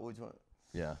think about which one.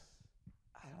 Yeah.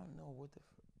 I don't know what the.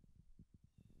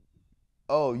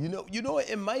 Oh, you know what?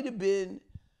 It might have been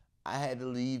I had to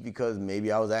leave because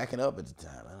maybe I was acting up at the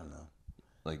time. I don't know.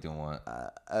 Like doing what?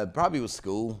 Probably with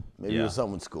school. Maybe it was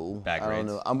something with school. Bad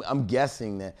grades. I don't know. I'm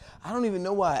guessing that. I don't even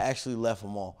know why I actually left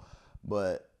them all.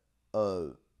 But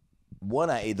the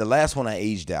last one I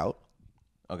aged out.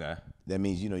 Okay. That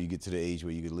means, you get to the age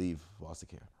where you could leave foster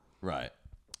care. Right.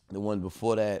 The one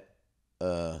before that,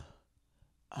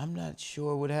 I'm not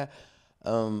sure what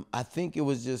happened. I think it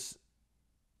was just,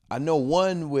 I know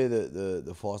one where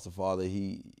the foster father,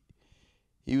 he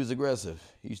was aggressive.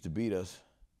 He used to beat us.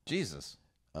 Jesus.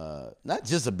 Not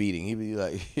just a beating. He'd be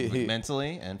like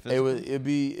mentally and physically.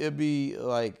 It'd be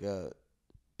like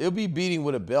it'd be beating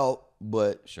with a belt,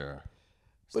 but sure.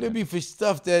 But it'd be for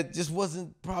stuff that just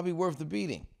wasn't probably worth the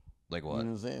beating. Like what? You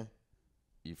know what I'm saying?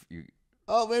 You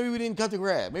Oh, maybe we didn't cut the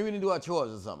grass. Maybe we didn't do our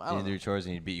chores or something. I don't know. Do your chores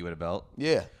and he'd beat you with a belt?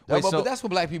 Yeah. Wait, but that's what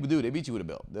black people do. They beat you with a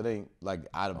belt. That ain't like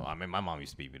out of. I mean, my mom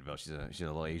used to beat me with a belt. She's a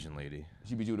little Asian lady.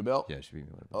 She beat you with a belt? Yeah, she beat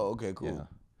me with a belt. Oh, okay, cool.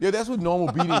 Yeah, that's what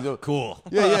normal beatings are. Cool.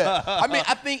 Yeah. I mean,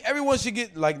 I think everyone should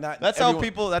get That's how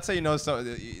people. That's how you know.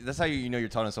 That's how you know you're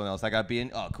talking to someone else. Like I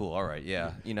being. Oh, cool. All right.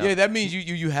 Yeah. Yeah, that means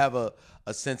you have a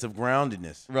sense of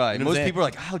groundedness. Right. You know Most people are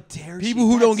like, how dare people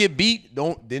who don't get beat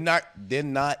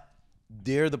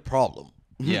they're the problem.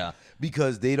 Yeah.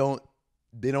 Because they don't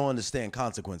understand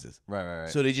consequences. Right.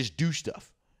 So they just do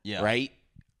stuff. Yeah. Right.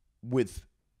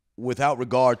 Without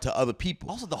regard to other people.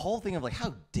 Also, the whole thing of like,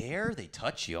 how dare they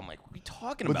touch you? I'm like, what are you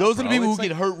talking about? But those are the people who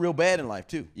get hurt real bad in life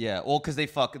too. Yeah, well, because they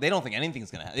don't think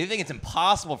anything's gonna happen. They think it's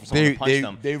impossible for someone to punch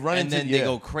them. They run and into, then they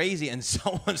go crazy, and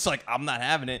someone's like, I'm not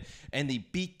having it, and they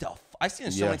beat the. I've seen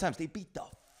it so many times. They beat the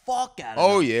fuck out of them.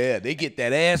 Oh yeah, they get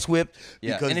that ass whipped.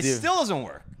 Yeah, and it still doesn't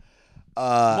work.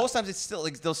 Most times it's still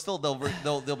like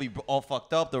they'll be all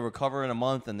fucked up. They'll recover in a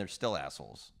month and they're still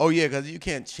assholes. Oh yeah, because you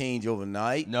can't change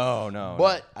overnight. No.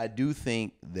 But I do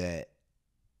think that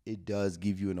it does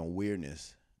give you an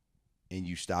awareness, and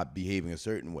you stop behaving a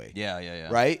certain way. Yeah.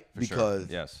 Right? For because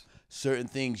sure. Yes, certain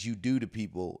things you do to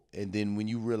people, and then when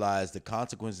you realize the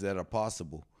consequences that are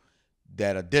possible,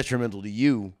 that are detrimental to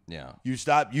you. Yeah. You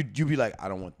stop. You be like, I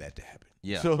don't want that to happen.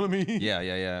 Yeah. So I mean. Yeah.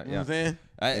 You know what I'm saying?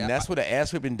 And that's what an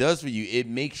ass whipping does for you. It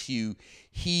makes you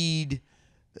heed,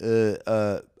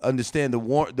 understand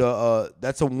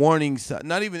that's a warning.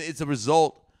 Not even, it's a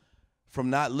result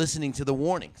from not listening to the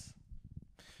warnings.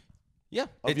 Yeah.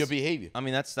 Of your behavior. I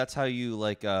mean, that's how you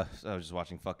like. I was just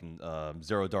watching fucking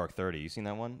Zero Dark 30. You seen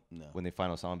that one? No. When they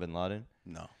find Osama bin Laden?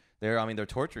 No. They're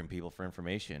torturing people for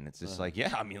information. It's just like,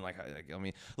 yeah, I mean,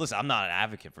 listen, I'm not an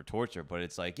advocate for torture, but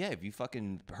it's like, yeah, if you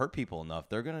fucking hurt people enough,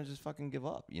 they're gonna just fucking give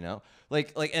up, you know?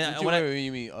 Like, and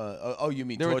you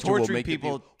mean they were torturing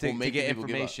people to get people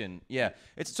information. Yeah,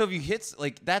 it's so if you hit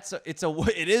like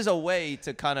it is a way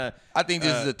to kind of. I think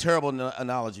this is a terrible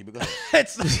analogy because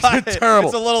it's terrible.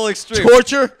 It's a little extreme.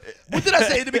 Torture. What did I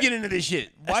say at the beginning of this shit?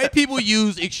 White people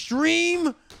use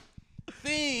extreme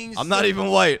things. I'm not even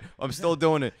white. I'm still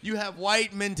doing it. You have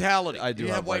white mentality. I do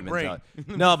have white brain.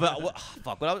 No, but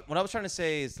fuck. What I was trying to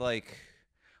say is like,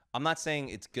 I'm not saying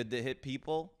it's good to hit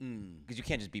people because you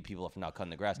can't just beat people for not cutting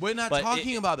the grass. We're not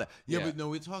talking about that. Yeah, but no,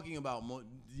 we're talking about more.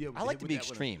 Yeah, I like to be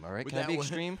extreme. All right, can I be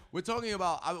extreme? We're talking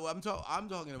about. I'm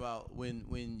talking about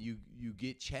when you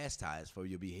get chastised for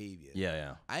your behavior.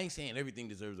 Yeah. I ain't saying everything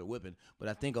deserves a whipping, but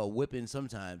I think a whipping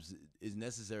sometimes is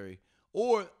necessary,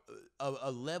 or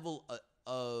a level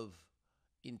of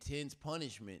intense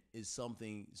punishment is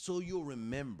something so you'll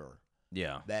remember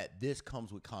that this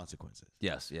comes with consequences.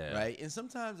 Yes, right. And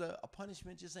sometimes a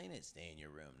punishment just ain't it. Stay in your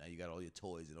room. Now you got all your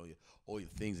toys and all your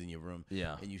things in your room.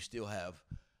 Yeah, and you still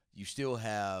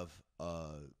have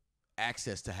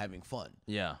access to having fun.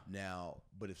 Yeah. Now,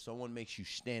 but if someone makes you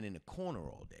stand in the corner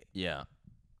all day. Yeah.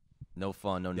 No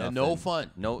fun, no nothing. No fun.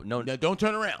 No. Now, don't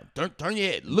turn around. Turn your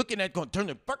head. Looking at, turn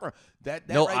the fuck around. That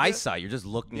no right eyesight. There, you're just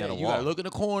looking at a wall. You gotta look in the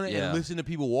corner and listen to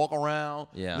people walk around.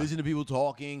 Yeah. Listen to people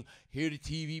talking. Hear the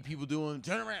TV people doing.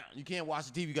 Turn around. You can't watch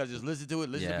the TV. You gotta just listen to it.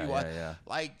 Listen to people.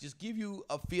 Like, just give you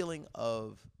a feeling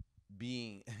of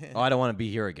being. I don't want to be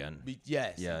here again.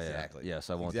 Yes. Exactly. Yes,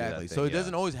 I won't do that thing. So it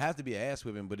doesn't always have to be an ass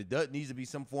whipping, but it needs to be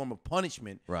some form of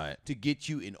punishment, to get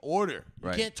you in order.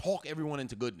 You can't talk everyone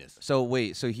into goodness. So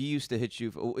wait, so he used to hit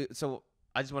you. So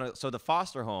I just want to. So the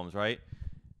foster homes, right?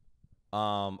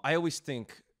 I always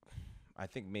think,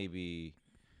 maybe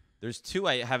there's two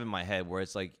I have in my head where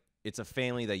it's like it's a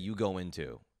family that you go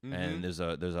into, and there's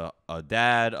a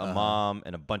dad, a mom,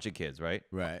 and a bunch of kids, right?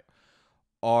 Right.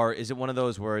 Or is it one of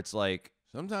those where it's like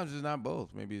sometimes it's not both?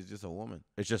 Maybe it's just a woman.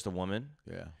 It's just a woman.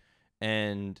 Yeah.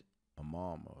 And a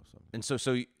mom or something. And so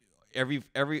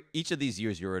each of these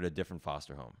years you're at a different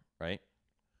foster home, right?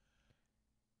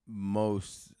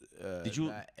 Most. Did you?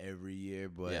 Not every year,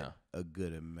 but a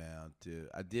good amount.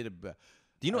 I did about.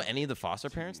 Do you know any of the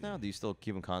foster parents now? Do you still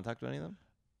keep in contact with any of them?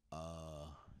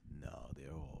 No,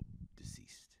 they're all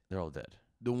deceased. They're all dead.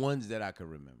 The ones that I can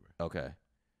remember. Okay.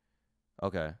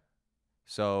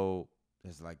 So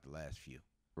that's like the last few.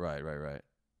 Right.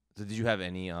 So did you have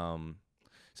any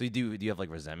so do you have like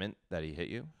resentment that he hit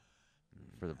you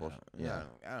for the bullshit?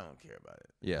 I don't care about it.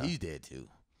 Yeah. He's dead too.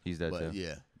 He's dead too.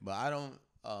 Yeah. But I don't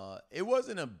it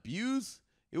wasn't abuse.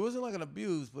 It wasn't like an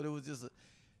abuse, but it was just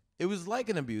it was like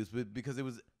an abuse, but because it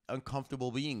was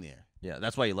uncomfortable being there. Yeah,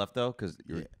 that's why you left though, because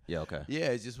okay. Yeah,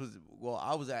 it just was. Well,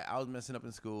 I was messing up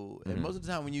in school, and most of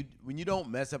the time when you don't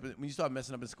mess up, when you start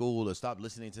messing up in school or stop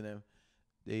listening to them,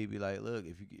 they be like, look,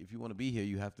 if you want to be here,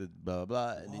 you have to blah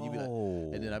blah, and then you be like,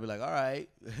 and then I'd be like, all right,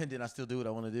 and then I still do what I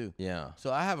want to do. Yeah.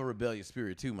 So I have a rebellious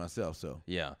spirit too myself. So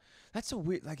yeah, that's so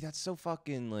weird. Like that's so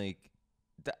fucking like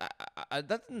that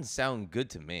doesn't sound good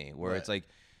to me. Where it's like,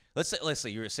 let's say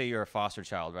you're a foster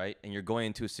child, right, and you're going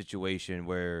into a situation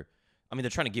where. I mean, they're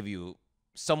trying to give you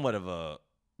somewhat of a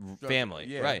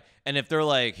family, right? And if they're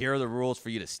like, here are the rules for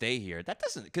you to stay here, that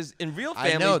doesn't, because in real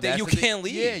families, you can't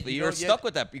leave. Yeah, you're stuck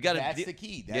with that. You got to. That's the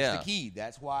key. That's the key.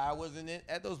 That's why I wasn't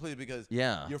at those places, because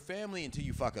your family until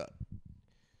you fuck up.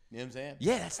 You know what I'm saying?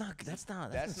 Yeah, that's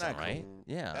not right. Cool.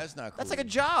 Yeah, that's not cool. That's like a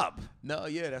job. No,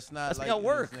 that's not. That's like not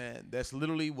work. That's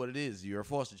literally what it is. You're a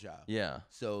foster child. Yeah.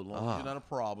 So long as you're not a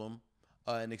problem,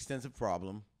 an extensive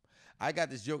problem. I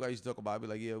got this joke I used to talk about. I'd be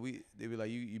like, they'd be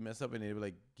like, you mess up, and they'd be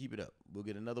like, keep it up. We'll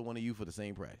get another one of you for the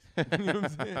same price. You know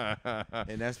what I'm saying?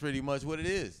 And that's pretty much what it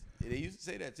is. They used to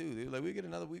say that too. They were like, we get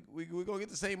another, we're gonna get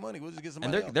the same money. We'll just get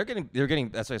somebody else. They're getting.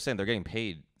 That's what I'm saying. They're getting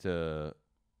paid to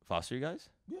foster you guys.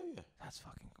 Yeah. That's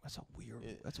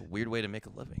a weird way to make a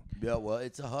living. Yeah, well,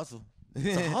 it's a hustle.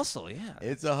 It's a hustle, yeah.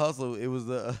 It's a hustle. It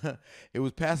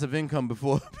was passive income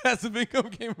before passive income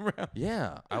came around.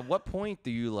 Yeah. At what point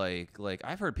do you like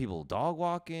I've heard people dog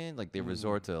walking, like they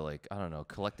resort to like, I don't know,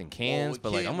 collecting cans,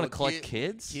 but like I'm gonna collect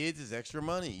kids. Kids is extra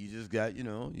money. You just got,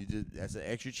 that's an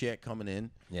extra check coming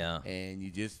in. Yeah. And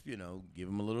you just, give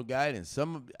them a little guidance.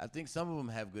 I think some of them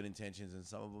have good intentions, and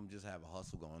some of them just have a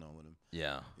hustle going on with them.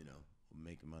 Yeah.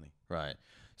 Making money. Right.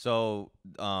 So,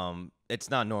 it's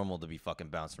not normal to be fucking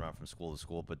bouncing around from school to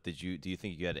school, but do you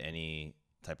think you had any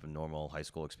type of normal high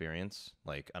school experience?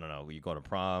 Like, I don't know, you go to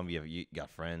prom, you got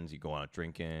friends, you go out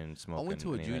drinking, smoking. I went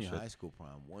to a junior high school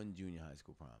prom, one junior high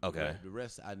school prom. Okay. The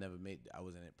rest I never made. I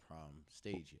wasn't at prom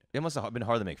stage yet. It must have been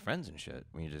hard to make friends and shit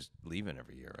when you're just leaving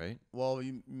every year, right? Well,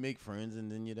 you make friends,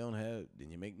 and then you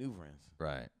make new friends.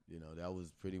 Right. That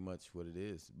was pretty much what it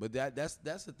is. But that's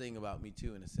the thing about me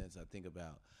too, in a sense.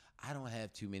 I don't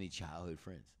have too many childhood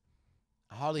friends.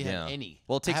 I hardly have any.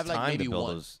 Well, it takes time to build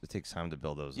those. It takes time to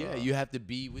build those. Yeah, you have to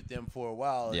be with them for a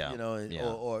while. Yeah.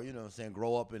 Or saying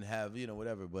grow up and have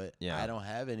whatever. But I don't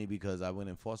have any because I went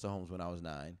in foster homes when I was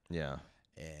 9. Yeah.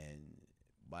 And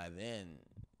by then,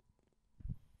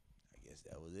 I guess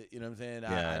that was it. You know what I'm saying?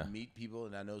 Yeah. I'd meet people,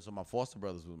 and I know some of my foster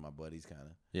brothers were my buddies, kind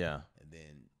of. Yeah. And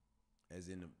then,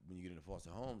 when you get into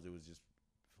foster homes, it was just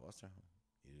foster home.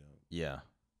 Yeah.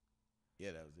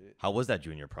 Yeah, that was it. How was that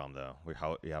junior prom though?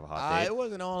 How you have a hot date? It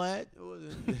wasn't all that. It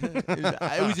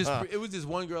wasn't. it was just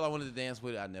one girl I wanted to dance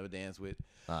with. I never danced with.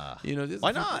 Why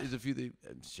not? There's a few things.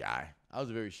 I'm shy. I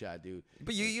was a very shy dude.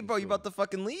 But you about to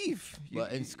fucking leave.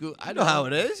 But in school, I know how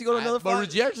it is. You go to another. But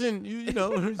rejection,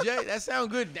 reject. That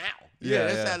sounds good now.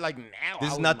 That's not like now.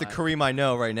 This is not the Kareem I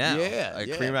know right now. Yeah,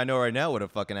 Kareem I know right now would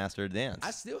have fucking asked her to dance.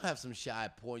 I still have some shy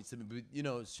points to me,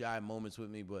 shy moments with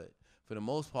me, but for the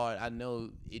most part, I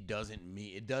know it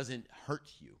doesn't hurt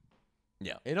you.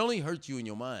 Yeah, it only hurts you in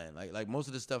your mind. Like most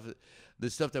of the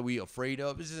stuff that we afraid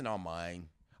of is in our mind.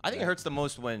 I think it hurts the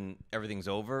most when everything's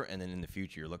over, and then in the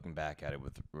future you're looking back at it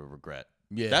with regret.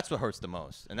 Yeah, that's what hurts the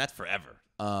most, and that's forever.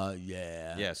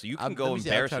 Yeah. So you can go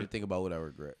embarrass. I'm trying to think about what I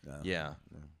regret. Yeah.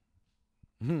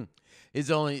 It's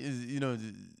only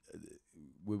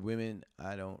with women.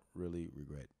 I don't really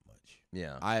regret much.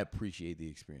 Yeah. I appreciate the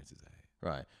experiences I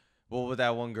had. Right. Well, with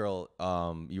that one girl,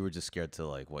 you were just scared to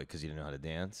what? Because you didn't know how to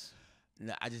dance.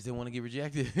 No, I just didn't want to get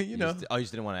rejected. You just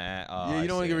didn't want to. You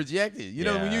don't want to get rejected. You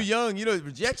know, when you're young,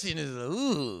 rejection is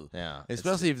ooh. Yeah.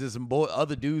 Especially if there's some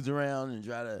other dudes around and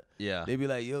try to. Yeah. They be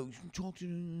like, yo, talk to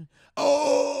them.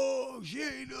 Oh, she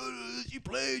ain't done it. She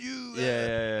played you.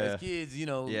 Yeah. As kids,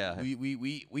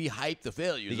 we hype the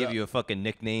failures. They give you a fucking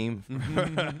nickname.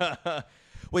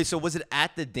 Wait, so was it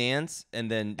at the dance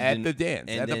and then at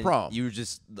the prom? You're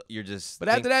just. But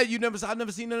after that, I've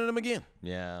never seen none of them again.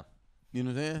 Yeah. You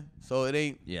know what I'm saying? So it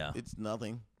ain't. Yeah. It's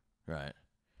nothing. Right.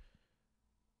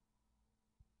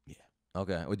 Yeah.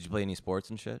 Okay. Did you play any sports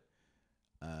and shit?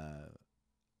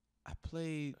 I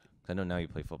played. I know now you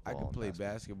play football. I can play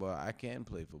basketball. I can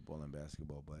play football and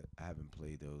basketball, but I haven't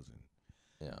played those.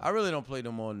 Yeah. I really don't play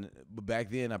them on. But back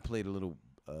then, I played a little.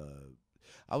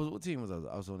 What team was I?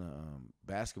 I was on a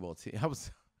basketball team. I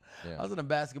was on a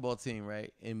basketball team,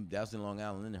 right? And that was in Long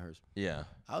Island, Lindenhurst. Yeah.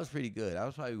 I was pretty good. I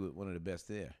was probably one of the best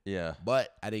there. Yeah. But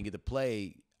I didn't get to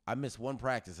play. I missed one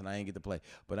practice and I didn't get to play.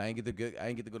 But I didn't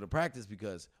get to go to practice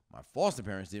because my foster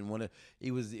parents didn't want to.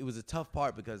 It was a tough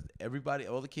part because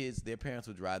all the kids, their parents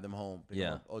would drive them home.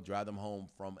 Or drive them home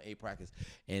from a practice,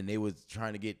 and they was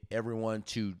trying to get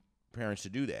parents to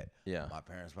do that. Yeah. My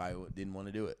parents probably didn't want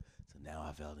to do it. So now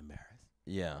I felt embarrassed.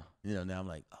 Yeah. Now I'm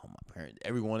like, oh, my parents.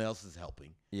 Everyone else is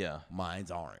helping. Yeah. Mine's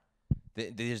aren't.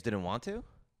 They just didn't want to?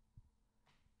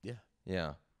 Yeah.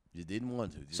 Yeah. Just didn't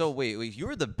want to. So wait, you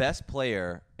were the best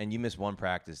player and you missed one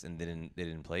practice and they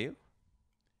didn't play you?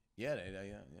 Yeah.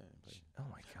 Oh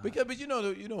my god. But you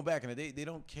know, back in the day, they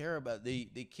don't care about they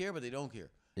care, but they don't care.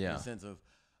 Yeah. In the sense of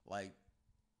like.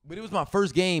 But it was my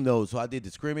first game, though, so I did the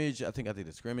scrimmage. I think I did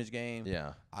the scrimmage game.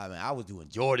 Yeah. I mean, I was doing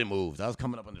Jordan moves. I was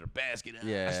coming up under the basket.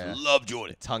 Yeah. I love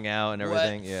Jordan. Tongue out and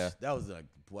everything. Yeah. That was like,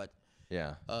 what?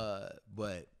 Yeah.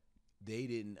 But they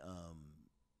didn't,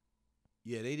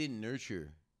 they didn't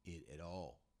nurture it at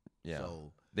all. Yeah.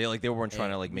 So they weren't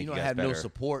trying to make you guys have better. no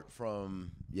support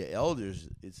from your elders.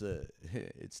 It's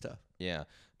tough. Yeah.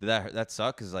 That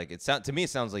sucked because to me it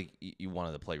sounds like you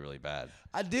wanted to play really bad.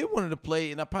 I did wanted to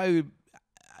play, and I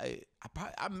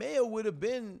may have would have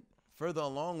been further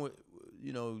along with,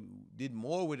 did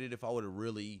more with it if I would have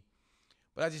really,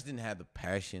 but I just didn't have the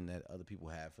passion that other people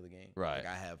have for the game. Right. Like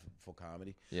I have for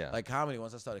comedy. Yeah. Like comedy,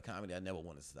 once I started comedy, I never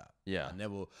wanted to stop. Yeah.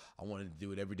 I wanted to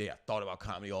do it every day. I thought about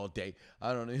comedy all day.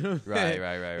 I don't know. Right.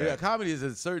 Yeah, comedy is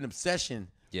a certain obsession.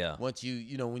 Yeah. Once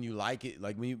when you like it,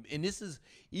 like and this is,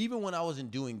 even when I wasn't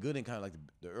doing good in kind of like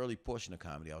the early portion of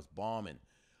comedy, I was bombing.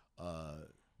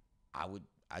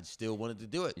 I still wanted to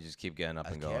do it. You just keep getting up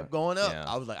and going. I kept going up. Yeah.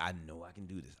 I was like, I know I can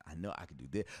do this. I know I can do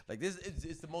this. Like this,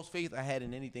 it's the most faith I had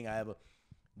in anything I ever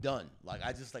done. Like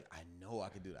I know I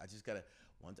can do it.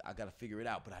 I gotta figure it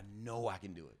out, but I know I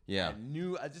can do it. Yeah.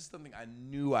 Something I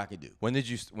knew I could do. When did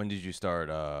you start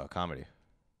comedy?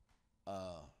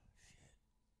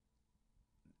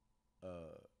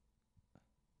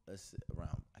 Let's see,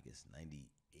 around, I guess,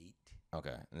 98.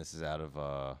 Okay, and this is out of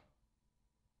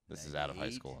high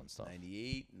school and stuff.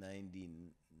 98,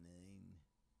 99,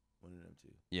 one of them two.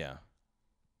 Yeah.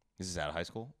 This is out of high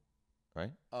school,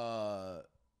 right?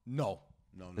 No.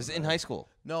 This is in high school.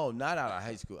 No, not out of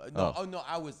high school. No, no,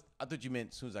 I thought you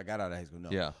meant as soon as I got out of high school. No.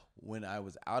 Yeah. When I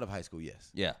was out of high school,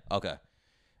 yes. Yeah. Okay.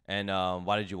 And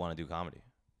why did you want to do comedy?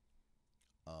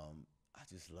 I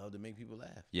just love to make people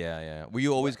laugh. Yeah. Were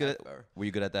you always good at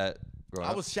that growing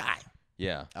up? I was shy.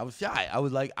 Yeah. I was shy. I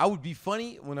was like, I would be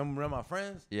funny when I'm around my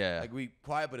friends. Yeah. Like we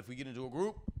quiet, but if we get into a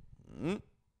group,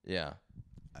 yeah,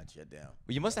 I'd shut down.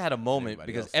 Well, you must have had a moment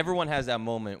because everyone has that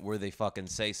moment where they fucking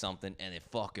say something and it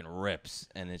fucking rips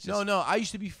and it's just no. I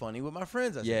used to be funny with my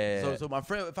friends. Yeah. So my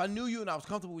friend, if I knew you and I was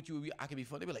comfortable with you, I could be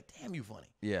funny. They'd be like, "Damn, you funny."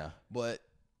 Yeah. But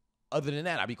other than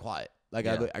that, I'd be quiet. Like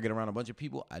yeah. I get around a bunch of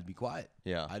people, I'd be quiet.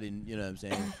 Yeah. I didn't, you know what I'm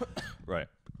saying? Right.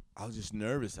 I was just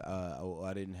nervous.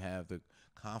 I didn't have the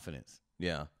confidence.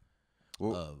 Yeah.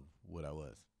 Of what I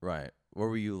was. Right. What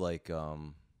were you like?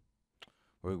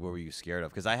 what were you scared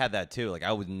of? Because I had that too. Like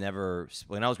I would never,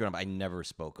 when I was growing up, I never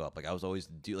spoke up. Like I was always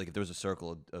like if there was a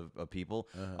circle of people,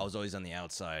 I was always on the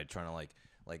outside trying to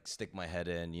like stick my head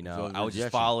in. You know, I was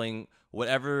just following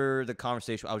whatever the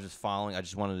conversation. I was just following. I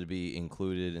just wanted to be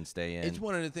included and stay in. It's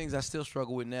one of the things I still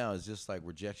struggle with now is just like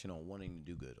rejection on wanting to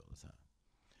do good all the time.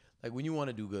 Like when you want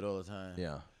to do good all the time,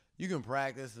 you can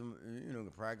practice. You know,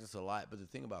 practice a lot. But the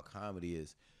thing about comedy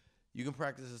is, you can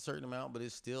practice a certain amount, but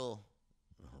it's still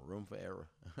room for error.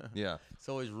 Yeah, it's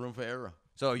always room for error.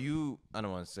 So are you, I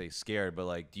don't want to say scared, but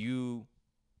like, do you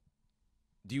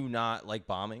not like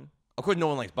bombing? Of course, no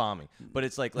one likes bombing, but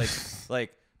it's like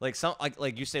some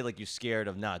like you say like you're scared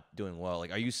of not doing well.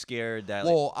 Like, are you scared that?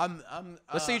 Well,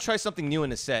 let's say you try something new in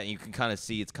the set and you can kind of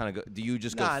see it's kind of go. Do you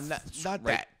just go? Not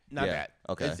that. Not that.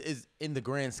 Okay. It's in the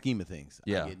grand scheme of things.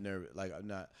 Yeah. I get nervous. Like I'm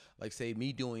not like say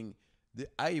me doing.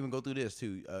 I even go through this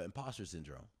too. Imposter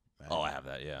syndrome. Right? Oh, I have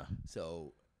that. Yeah.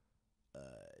 So,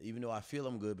 even though I feel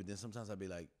I'm good, but then sometimes I'll be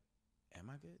like, "Am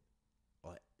I good?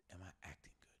 Or am I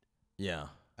acting good?" Yeah.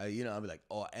 You know, I'll be like,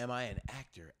 "Oh, am I an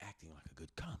actor acting like a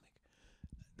good comic?"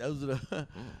 Those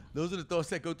are the thoughts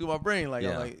that go through my brain. Like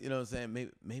I'm like, you know what I'm saying?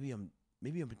 Maybe I'm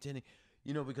pretending.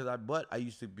 You know, because I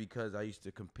used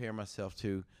to compare myself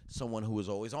to someone who was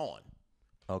always on.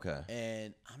 Okay.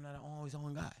 And I'm not an always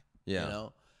on guy. Yeah. You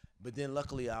know? But then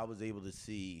luckily I was able to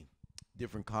see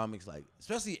different comics, like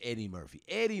especially Eddie Murphy.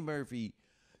 Eddie Murphy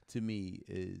to me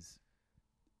is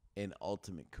an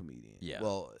ultimate comedian. Yeah.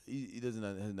 Well, he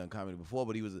hasn't done comedy before,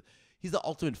 but he's the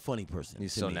ultimate funny person.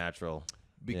 He's so natural.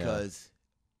 Because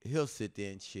he'll sit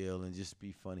there and chill and just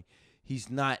be funny. He's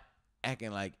not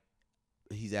acting like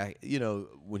he's you know,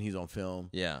 when he's on film.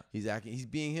 Yeah. He's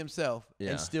being himself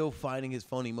and still finding his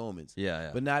funny moments. Yeah.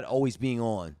 But not always being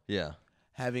on. Yeah.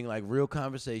 Having like real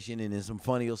conversation and then some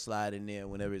funny will slide in there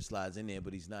whenever it slides in there,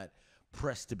 but he's not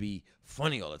pressed to be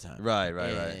funny all the time. Right.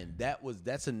 And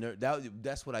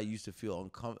that's what I used to feel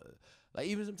uncomfortable. Like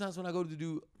even sometimes when I go to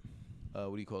do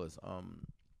what do you call this?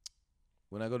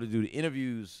 When I go to do the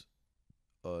interviews,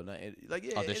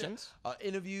 auditions,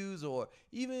 interviews, or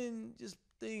even just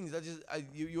things.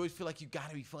 You always feel like you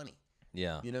gotta be funny.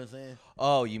 Yeah, you know what I'm saying?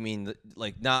 Oh, you mean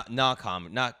like not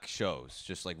shows,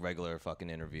 just like regular fucking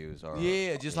interviews, or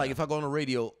just like if I go on a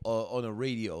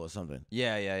radio or something.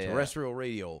 Yeah. Terrestrial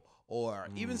radio, or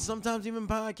even sometimes even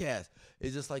podcasts.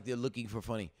 It's just like they're looking for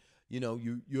funny. You know,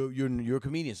 you're a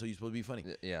comedian, so you're supposed to be funny.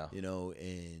 Yeah. You know,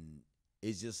 and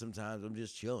it's just sometimes I'm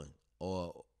just chilling,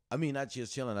 or I mean not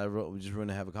just chilling. I just want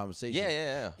to have a conversation.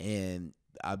 Yeah. And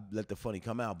I let the funny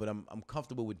come out, but I'm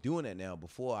comfortable with doing that now.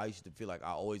 Before I used to feel like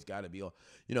I always got to be on,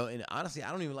 you know. And honestly,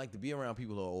 I don't even like to be around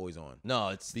people who are always on. No,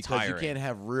 it's because tiring. You can't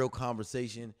have real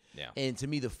conversation. Yeah. And to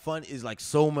me, the fun is like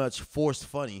so much forced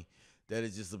funny that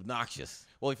it's just obnoxious.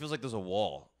 Well, it feels like there's a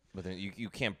wall, but then you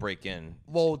can't break in.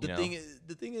 Well, the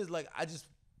thing is like I just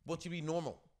want you to be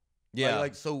normal. Yeah.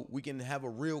 Like so we can have a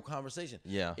real conversation.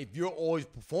 Yeah. If you're always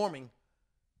performing.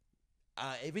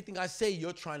 Everything I say,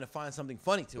 you're trying to find something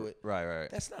funny to it. Right.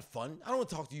 That's not fun. I don't want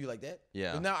to talk to you like that.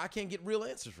 Yeah. But now I can't get real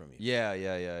answers from you. Yeah.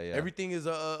 Everything is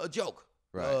a joke.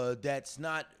 Right. That's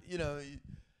not, you know,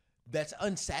 that's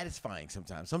unsatisfying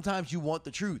sometimes. Sometimes you want the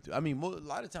truth. I mean, a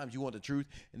lot of times you want the truth,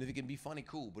 and if it can be funny,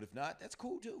 cool. But if not, that's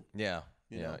cool too. Yeah.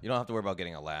 You know? You don't have to worry about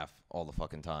getting a laugh all the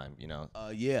fucking time, you know?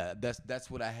 Yeah.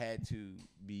 That's what I had to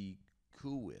be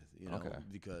cool with, you know,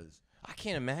 because I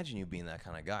can't imagine you being that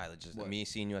kind of guy. Like just me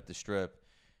seeing you at the strip,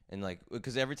 and like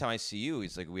because every time I see you,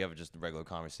 it's like we have just a regular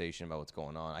conversation about what's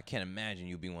going on. I can't imagine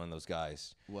you being one of those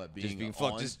guys. What being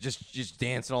fun, just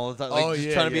dancing all the time,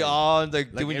 like trying to be on,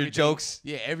 like doing your jokes.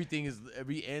 Yeah, everything is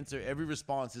every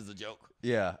response is a joke.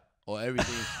 Yeah. Or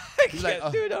everything.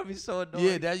 Dude, that'd be so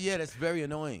annoying. That's very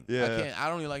annoying. Yeah. I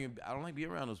don't like being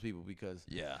around those people because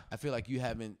I feel like you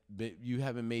haven't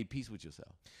made peace with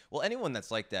yourself. Well, anyone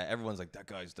that's like that, everyone's like that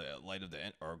guy's the light of the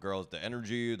or girl's the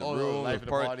energy, the room, life of the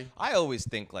party. I always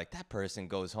think like that person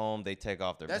goes home, they take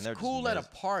off their. That's cool at a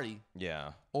party.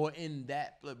 Yeah. Or in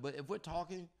that, but if we're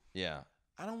talking,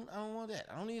 I don't want that.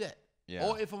 I don't need that. Yeah.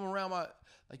 Or if I'm around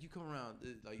you come around,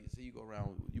 like say you go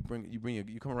around,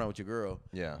 you come around with your girl.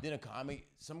 Yeah. Then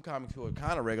some comics who are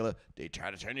kind of regular, they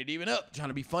try to turn it even up, trying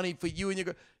to be funny for you and your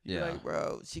girl. You're like,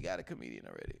 bro, she got a comedian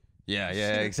already. Yeah,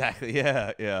 exactly.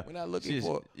 Yeah. We're not looking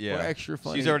for extra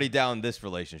funny. She's already down this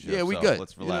relationship. Yeah, we so good.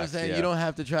 Let's relax. You know what I'm saying? Yeah. You don't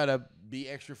have to try to be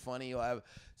extra funny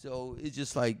so it's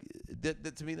just like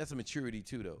that to me that's a maturity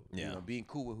too though. Yeah. You know, being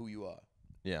cool with who you are.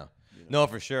 Yeah. You know? No,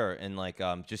 for sure. And like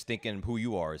just thinking who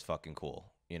you are is fucking cool.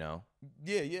 You know?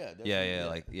 Yeah.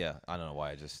 Like I don't know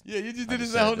why I just. Yeah, you just did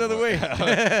this a whole other way.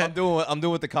 I'm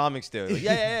doing what the comics do. Like,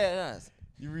 yeah.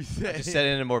 You reset. Just said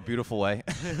it in a more beautiful way.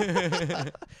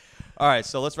 All right,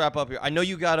 so let's wrap up here. I know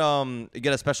you got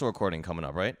a special recording coming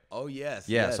up, right? Oh yes.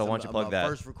 Yeah. Yes. So why don't you plug that? My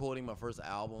first recording, my first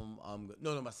album.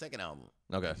 No, my second album.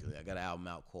 Okay. Actually, I got an album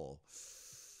out called.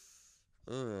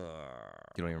 You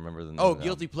don't even remember the name. Oh,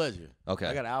 Guilty Pleasure. Okay.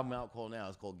 I got an album out called now.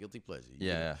 It's called Guilty Pleasure.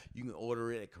 You can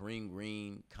order it at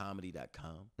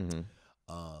KareemGreenComedy.com. Mm-hmm.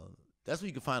 That's where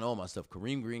you can find all my stuff.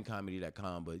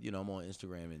 KareemGreenComedy.com. But I'm on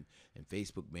Instagram and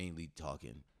Facebook mainly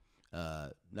talking. Now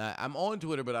I'm on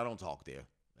Twitter, but I don't talk there.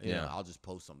 You know, I'll just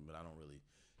post something, but I don't really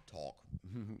talk.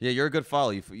 Yeah, you're a good follow.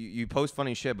 You post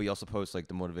funny shit, but you also post like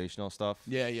the motivational stuff.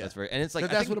 Yeah. That's and it's like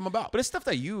that's what I'm about. But it's stuff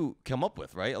that you come up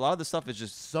with, right? A lot of the stuff is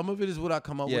just some of it is what I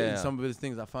come up with, and some of it is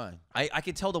things I find. I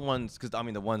can tell the ones because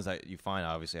the ones that you find,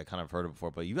 obviously I kind of heard it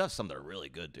before, but you have some that are really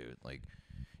good, dude. Like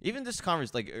even this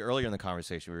like earlier in the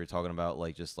conversation we were talking about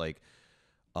like just like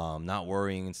not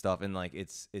worrying and stuff, and like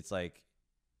it's like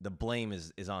the blame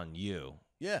is on you.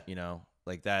 Yeah.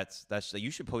 Like that's like,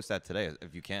 you should post that today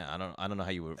if you can. I don't know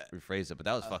how you would rephrase it, but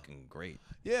that was fucking great.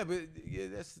 Yeah, but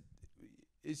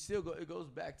it goes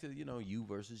back to you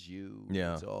versus you.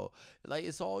 Yeah.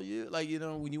 It's all you. Like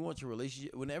when you want your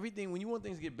relationship, when you want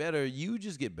things to get better, you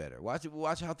just get better.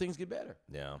 Watch how things get better.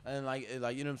 Yeah. And like you know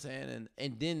what I'm saying,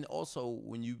 and then also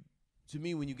when you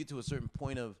get to a certain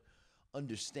point of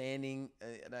understanding,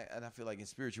 and I feel like in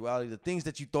spirituality, the things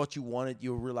that you thought you wanted,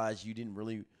 you'll realize you didn't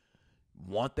really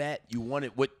want that. You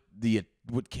wanted what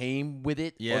came with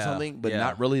it or something, but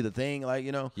not really the thing,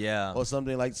 or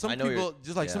something like some people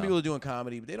some people are doing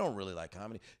comedy, but they don't really like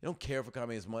comedy. They don't care for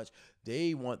comedy as much.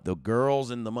 They want the girls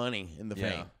and the money and the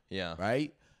fame. Yeah.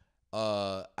 Right?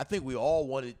 I think we all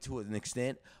want it to an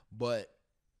extent, but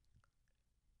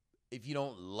if you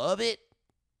don't love it,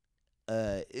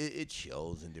 it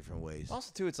shows in different ways.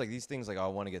 Also, too, it's like these things like, I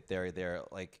want to get there.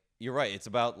 Like, you're right. It's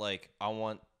about like, I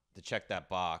want to check that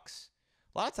box.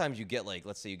 A lot of times you get like,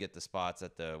 let's say you get the spots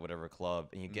at the whatever club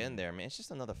and you get in there, man, it's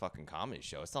just another fucking comedy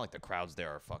show. It's not like the crowds there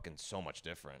are fucking so much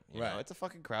different. You know, it's a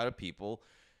fucking crowd of people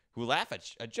who laugh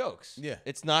at jokes. Yeah.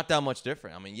 It's not that much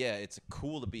different. I mean, yeah, it's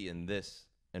cool to be in this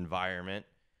environment,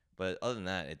 but other than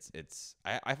that,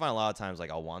 I find a lot of times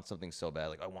like I'll want something so bad,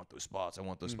 like I want those spots,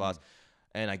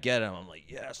 and I get them. I'm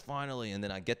like, yes, finally. And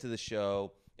then I get to the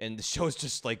show, and the show is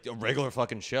just like a regular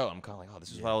fucking show. I'm kind of like, oh,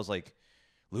 this is what I was like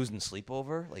losing sleep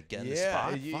over, like getting the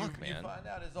spot. Fuck, man. You find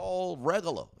out it's all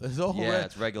regular. It's all regular.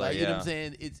 It's regular. Like, you know what I'm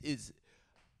saying? It's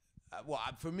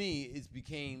for me, it's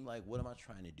became like, what am I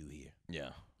trying to do here? Yeah.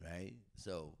 Right.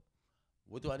 So,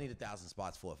 what do I need 1,000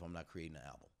 spots for if I'm not creating an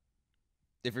album?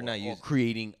 If you're not using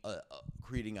creating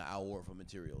an hour worth of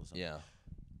material or something. Yeah.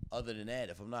 Other than that,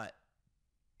 if I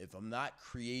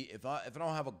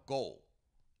don't have a goal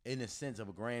in the sense of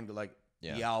a grand, like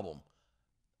the album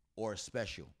or a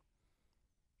special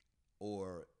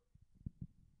or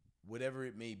whatever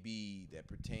it may be that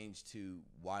pertains to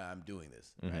why I'm doing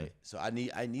this, right? So I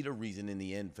need a reason in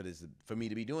the end for me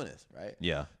to be doing this, right?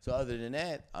 Yeah. So other than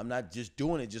that, I'm not just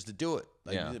doing it just to do it.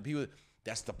 Like people,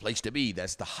 that's the place to be.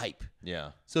 That's the hype.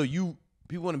 Yeah. So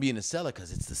people want to be in the cellar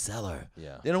because it's the cellar.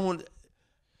 Yeah. They don't want.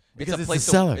 Because it's a place.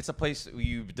 the cellar. It's a place where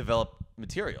you develop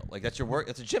material. Like that's your work.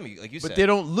 It's a gym, like you said. But they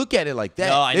don't look at it like that.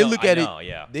 No, they look at it.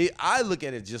 Yeah. I look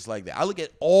at it just like that. I look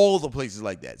at all the places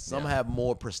like that. Some have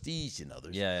more prestige than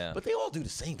others. Yeah. But they all do the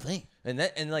same thing.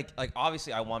 And like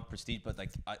obviously I want prestige, but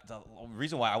like the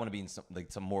reason why I want to be in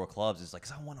some more clubs is like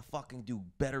because I want to fucking do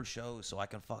better shows so I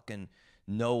can fucking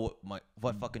know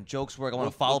what fucking jokes work. I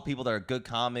want to follow people that are good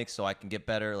comics so I can get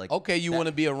better. Like okay, you want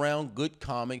to be around good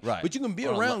comics, right? But you can be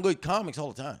around good comics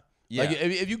all the time. Yeah. Like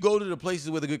if you go to the places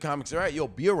where the good comics are at, you'll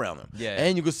be around them. Yeah.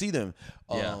 And you can see them.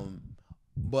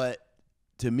 But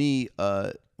to me,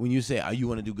 when you say you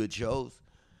want to do good shows,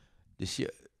 the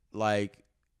shit like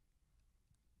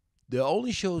the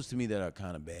only shows to me that are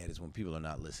kind of bad is when people are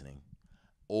not listening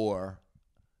or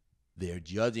they're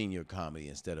judging your comedy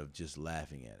instead of just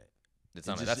laughing at it. That's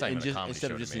not even a comedy show.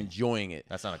 Instead of just enjoying it.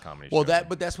 That's not a comedy show. Well,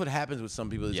 but that's what happens with some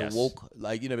people. It's a woke,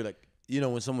 like be like.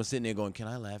 When someone's sitting there going, can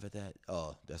I laugh at that?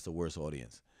 Oh, that's the worst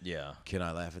audience. Yeah. Can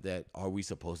I laugh at that? Are we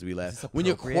supposed to be laughing? When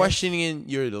you're questioning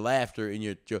your laughter and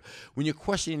when you're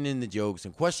questioning the jokes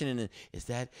and questioning is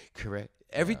that correct?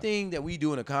 Everything that we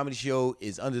do in a comedy show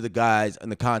is under the guise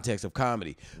and the context of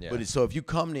comedy. Yeah. But so if you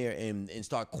come there and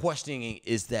start questioning,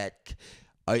 is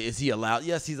he allowed?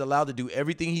 Yes, he's allowed to do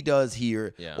everything he does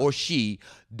here or she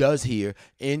does here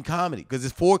in comedy because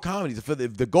it's for comedy.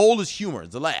 The goal is humor,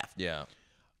 it's a laugh. Yeah.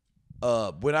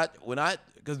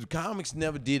 Because comics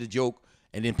never did a joke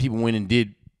and then people went and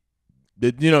did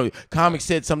Comics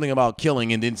said something about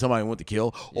killing and then somebody went to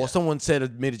kill, or someone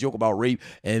made a joke about rape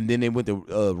and then they went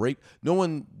to rape. No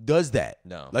one does that.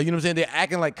 No. Like, you know what I'm saying? They're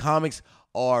acting like comics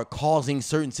are causing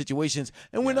certain situations,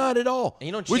 and we're not at all.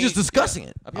 And we're just discussing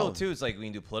it. I feel too, it's like when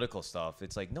you do political stuff,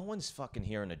 it's like no one's fucking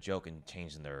hearing a joke and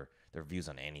changing their views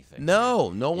on anything. No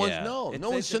one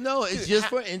should know. It's just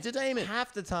for entertainment.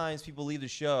 Half the times people leave the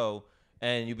show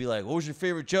and you'd be like, what was your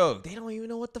favorite joke? They don't even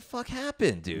know what the fuck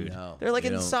happened, dude. No, they're like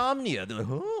insomnia. They're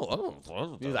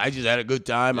like, I just had a good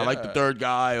time. I like the third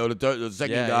guy or the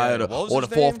second guy or the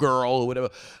fourth girl or whatever.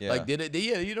 Like you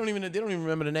don't even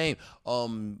remember the name.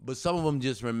 But some of them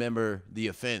just remember the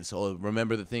offense or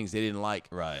remember the things they didn't like.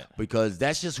 Right. Because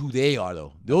that's just who they are,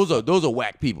 though. Those are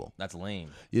whack people. That's lame.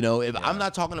 If I'm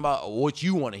not talking about what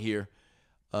you want to hear,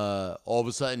 all of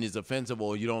a sudden it's offensive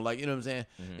or you don't like. You know what I'm saying?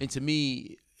 And to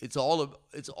me, it's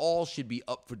all should be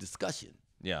up for discussion.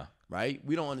 Yeah. Right?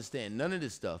 We don't understand none of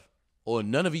this stuff or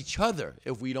none of each other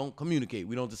if we don't communicate,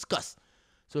 we don't discuss.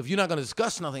 So if you're not going to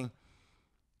discuss nothing,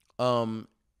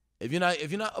 if you're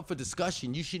not up for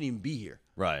discussion, you shouldn't even be here.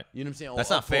 Right. You know what I'm saying? That's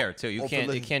not fair too. You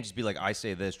can't just be like, I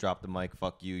say this, drop the mic,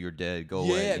 fuck you, you're dead, go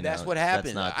away. Yeah, that's what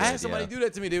happened. I had somebody do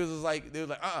that to me. They was like,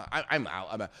 I'm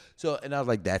out. So, and I was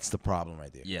like, that's the problem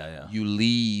right there. Yeah. You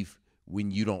leave when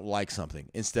you don't like something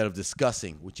instead of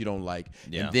discussing what you don't like.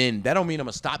 And then that don't mean I'm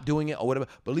going to stop doing it or whatever,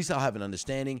 but at least I'll have an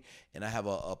understanding and I have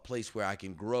a place where I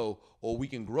can grow or we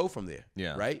can grow from there.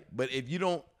 Yeah. Right? But if you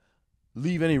don't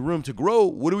leave any room to grow,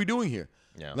 what are we doing here?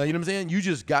 Yeah. Like, you know what I'm saying? You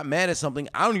just got mad at something.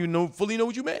 I don't even fully know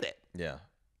what you mad at. Yeah.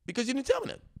 Because you didn't tell me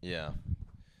that. Yeah.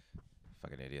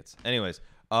 Fucking idiots. Anyways,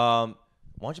 why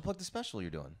don't you plug the special you're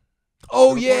doing?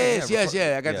 Oh, yes.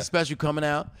 I got the special coming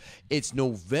out. It's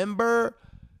November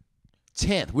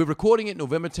 10th. We're recording it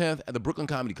November 10th at the Brooklyn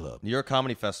Comedy Club. New York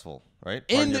Comedy Festival, right?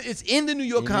 It's in the New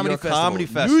York Comedy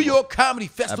Festival. New York Comedy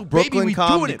Festival, baby. Brooklyn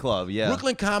Comedy Club, yeah.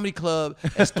 Brooklyn Comedy Club.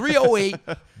 It's 308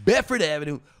 Bedford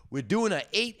Avenue. We're doing an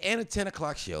 8 and a 10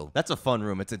 o'clock show. That's a fun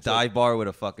room. It's a dive bar with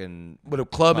a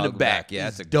club in the back. Yeah,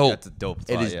 it's dope. That's a dope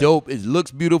spot. It is dope. It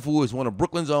looks beautiful. It's one of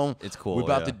Brooklyn's own. It's cool. We're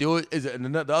about to do it.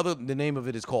 The name of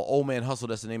it is called Old Man Hustle.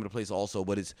 That's the name of the place also,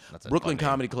 but it's Brooklyn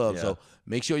Comedy Club. Yeah. So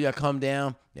make sure y'all come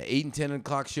down. The 8 and 10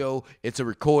 o'clock show. It's a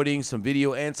recording, some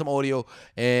video and some audio,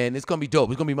 and it's gonna be dope.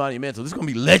 It's gonna be monumental. This is gonna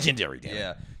be legendary.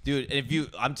 Damn. Dude.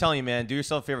 I'm telling you, man, do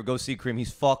yourself a favor. Go see Kareem.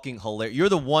 He's fucking hilarious. You're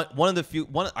the one of the few.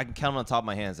 I can count on the top of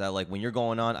my hands that like when you're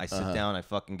going on, I sit down, I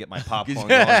fucking get my popcorn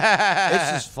going.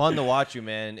 It's just fun to watch you,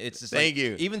 man. It's just Thank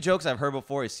you. Even jokes I've heard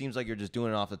before, it seems like you're just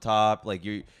doing it off the top. Like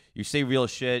you say real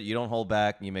shit. You don't hold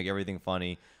back, and you make everything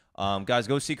funny. Guys,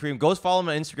 go see Kareem. Go follow him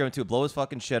on Instagram too. Blow his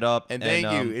fucking shit up. And thank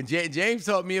you. And James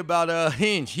taught me about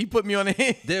Hinge. He put me on a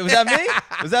Hinge. Was that me?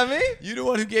 Was that me? You the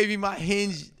one who gave me my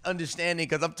Hinge understanding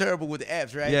because I'm terrible with the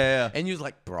apps, right? Yeah. And you was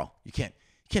like, bro, you can't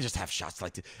just have shots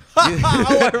like this.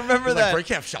 I remember that. Like, bro, you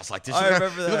can't have shots like this. I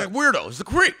remember that. You're like weirdo. It's a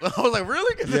creep. I was like,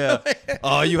 really? Yeah.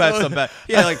 Oh, you had some bad.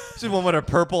 Yeah, like this one with a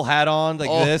purple hat on, like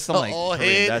this. I'm like,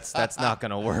 Kareem, that's not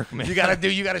gonna work, man. You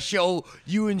gotta show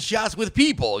you in shots with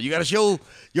people. You gotta show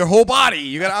your whole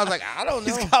body. I was like, I don't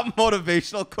know. He's got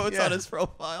motivational quotes on his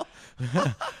profile.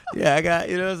 Yeah, I got.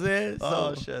 You know what I'm saying?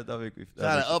 Oh shit, that make me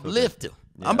trying to uplift him.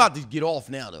 Yeah. I'm about to get off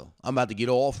now, though. I'm about to get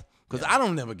off. Because I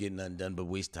don't never get nothing done but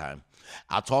waste time.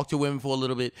 I'll talk to women for a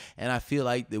little bit, and I feel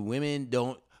like the women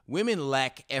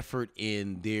lack effort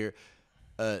in their,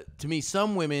 to me,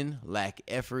 some women lack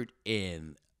effort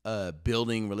in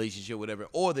building relationship, whatever,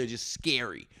 or they're just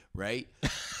scary, right?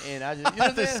 And I just, you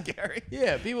know they're scary.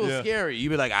 Yeah, people are scary. You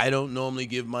be like, I don't normally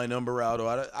give my number out,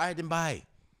 or I didn't buy.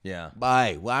 Yeah.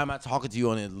 Bye. Why am I talking to you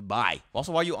on it? Bye.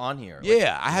 Also, why are you on here?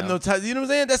 Yeah, I have no time. You know what I'm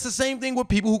saying? That's the same thing with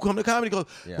people who come to comedy club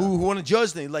who want to judge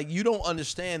things. Like, you don't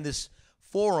understand this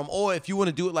forum, or if you want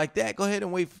to do it like that, go ahead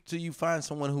and wait till you find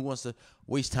someone who wants to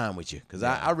waste time with you. Because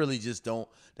I really just don't.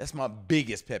 That's my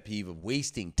biggest pet peeve of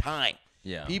wasting time.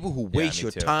 Yeah. People who waste your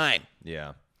time.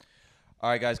 Yeah. All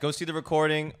right, guys, go see the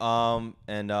recording. Wow,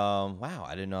 I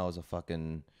didn't know I was a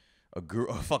fucking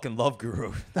love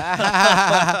guru.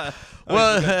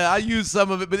 Well, I use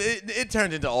some of it, but it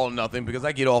turned into all or nothing because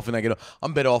I get off and I get off.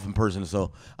 I'm better off in person,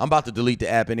 so I'm about to delete the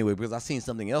app anyway because I seen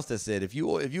something else that said if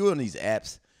you're on these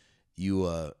apps,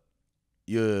 you're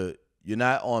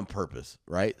not on purpose,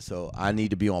 right? So I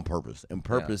need to be on purpose, and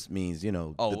purpose means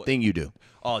the thing you do.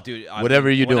 Oh, dude, whatever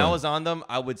you're doing. When I was on them,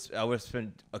 I would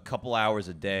spend a couple hours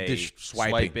a day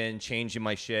swiping, changing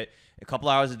my shit. a couple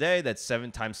hours a day. That's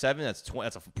 7 times 7. That's 20.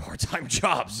 That's a part-time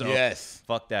job. So yes,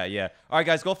 fuck that. Yeah. All right,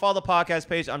 guys, go follow the podcast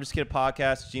page. I'm just kidding.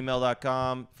 Podcast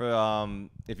gmail.com for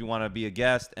if you want to be a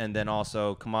guest, and then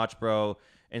also Kamach Bro,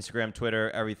 Instagram, Twitter,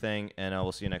 everything, and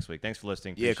we'll see you next week. Thanks for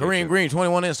listening. Appreciate Kareem Green,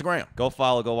 21 Instagram. Go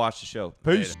follow. Go watch the show.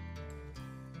 Peace. Later.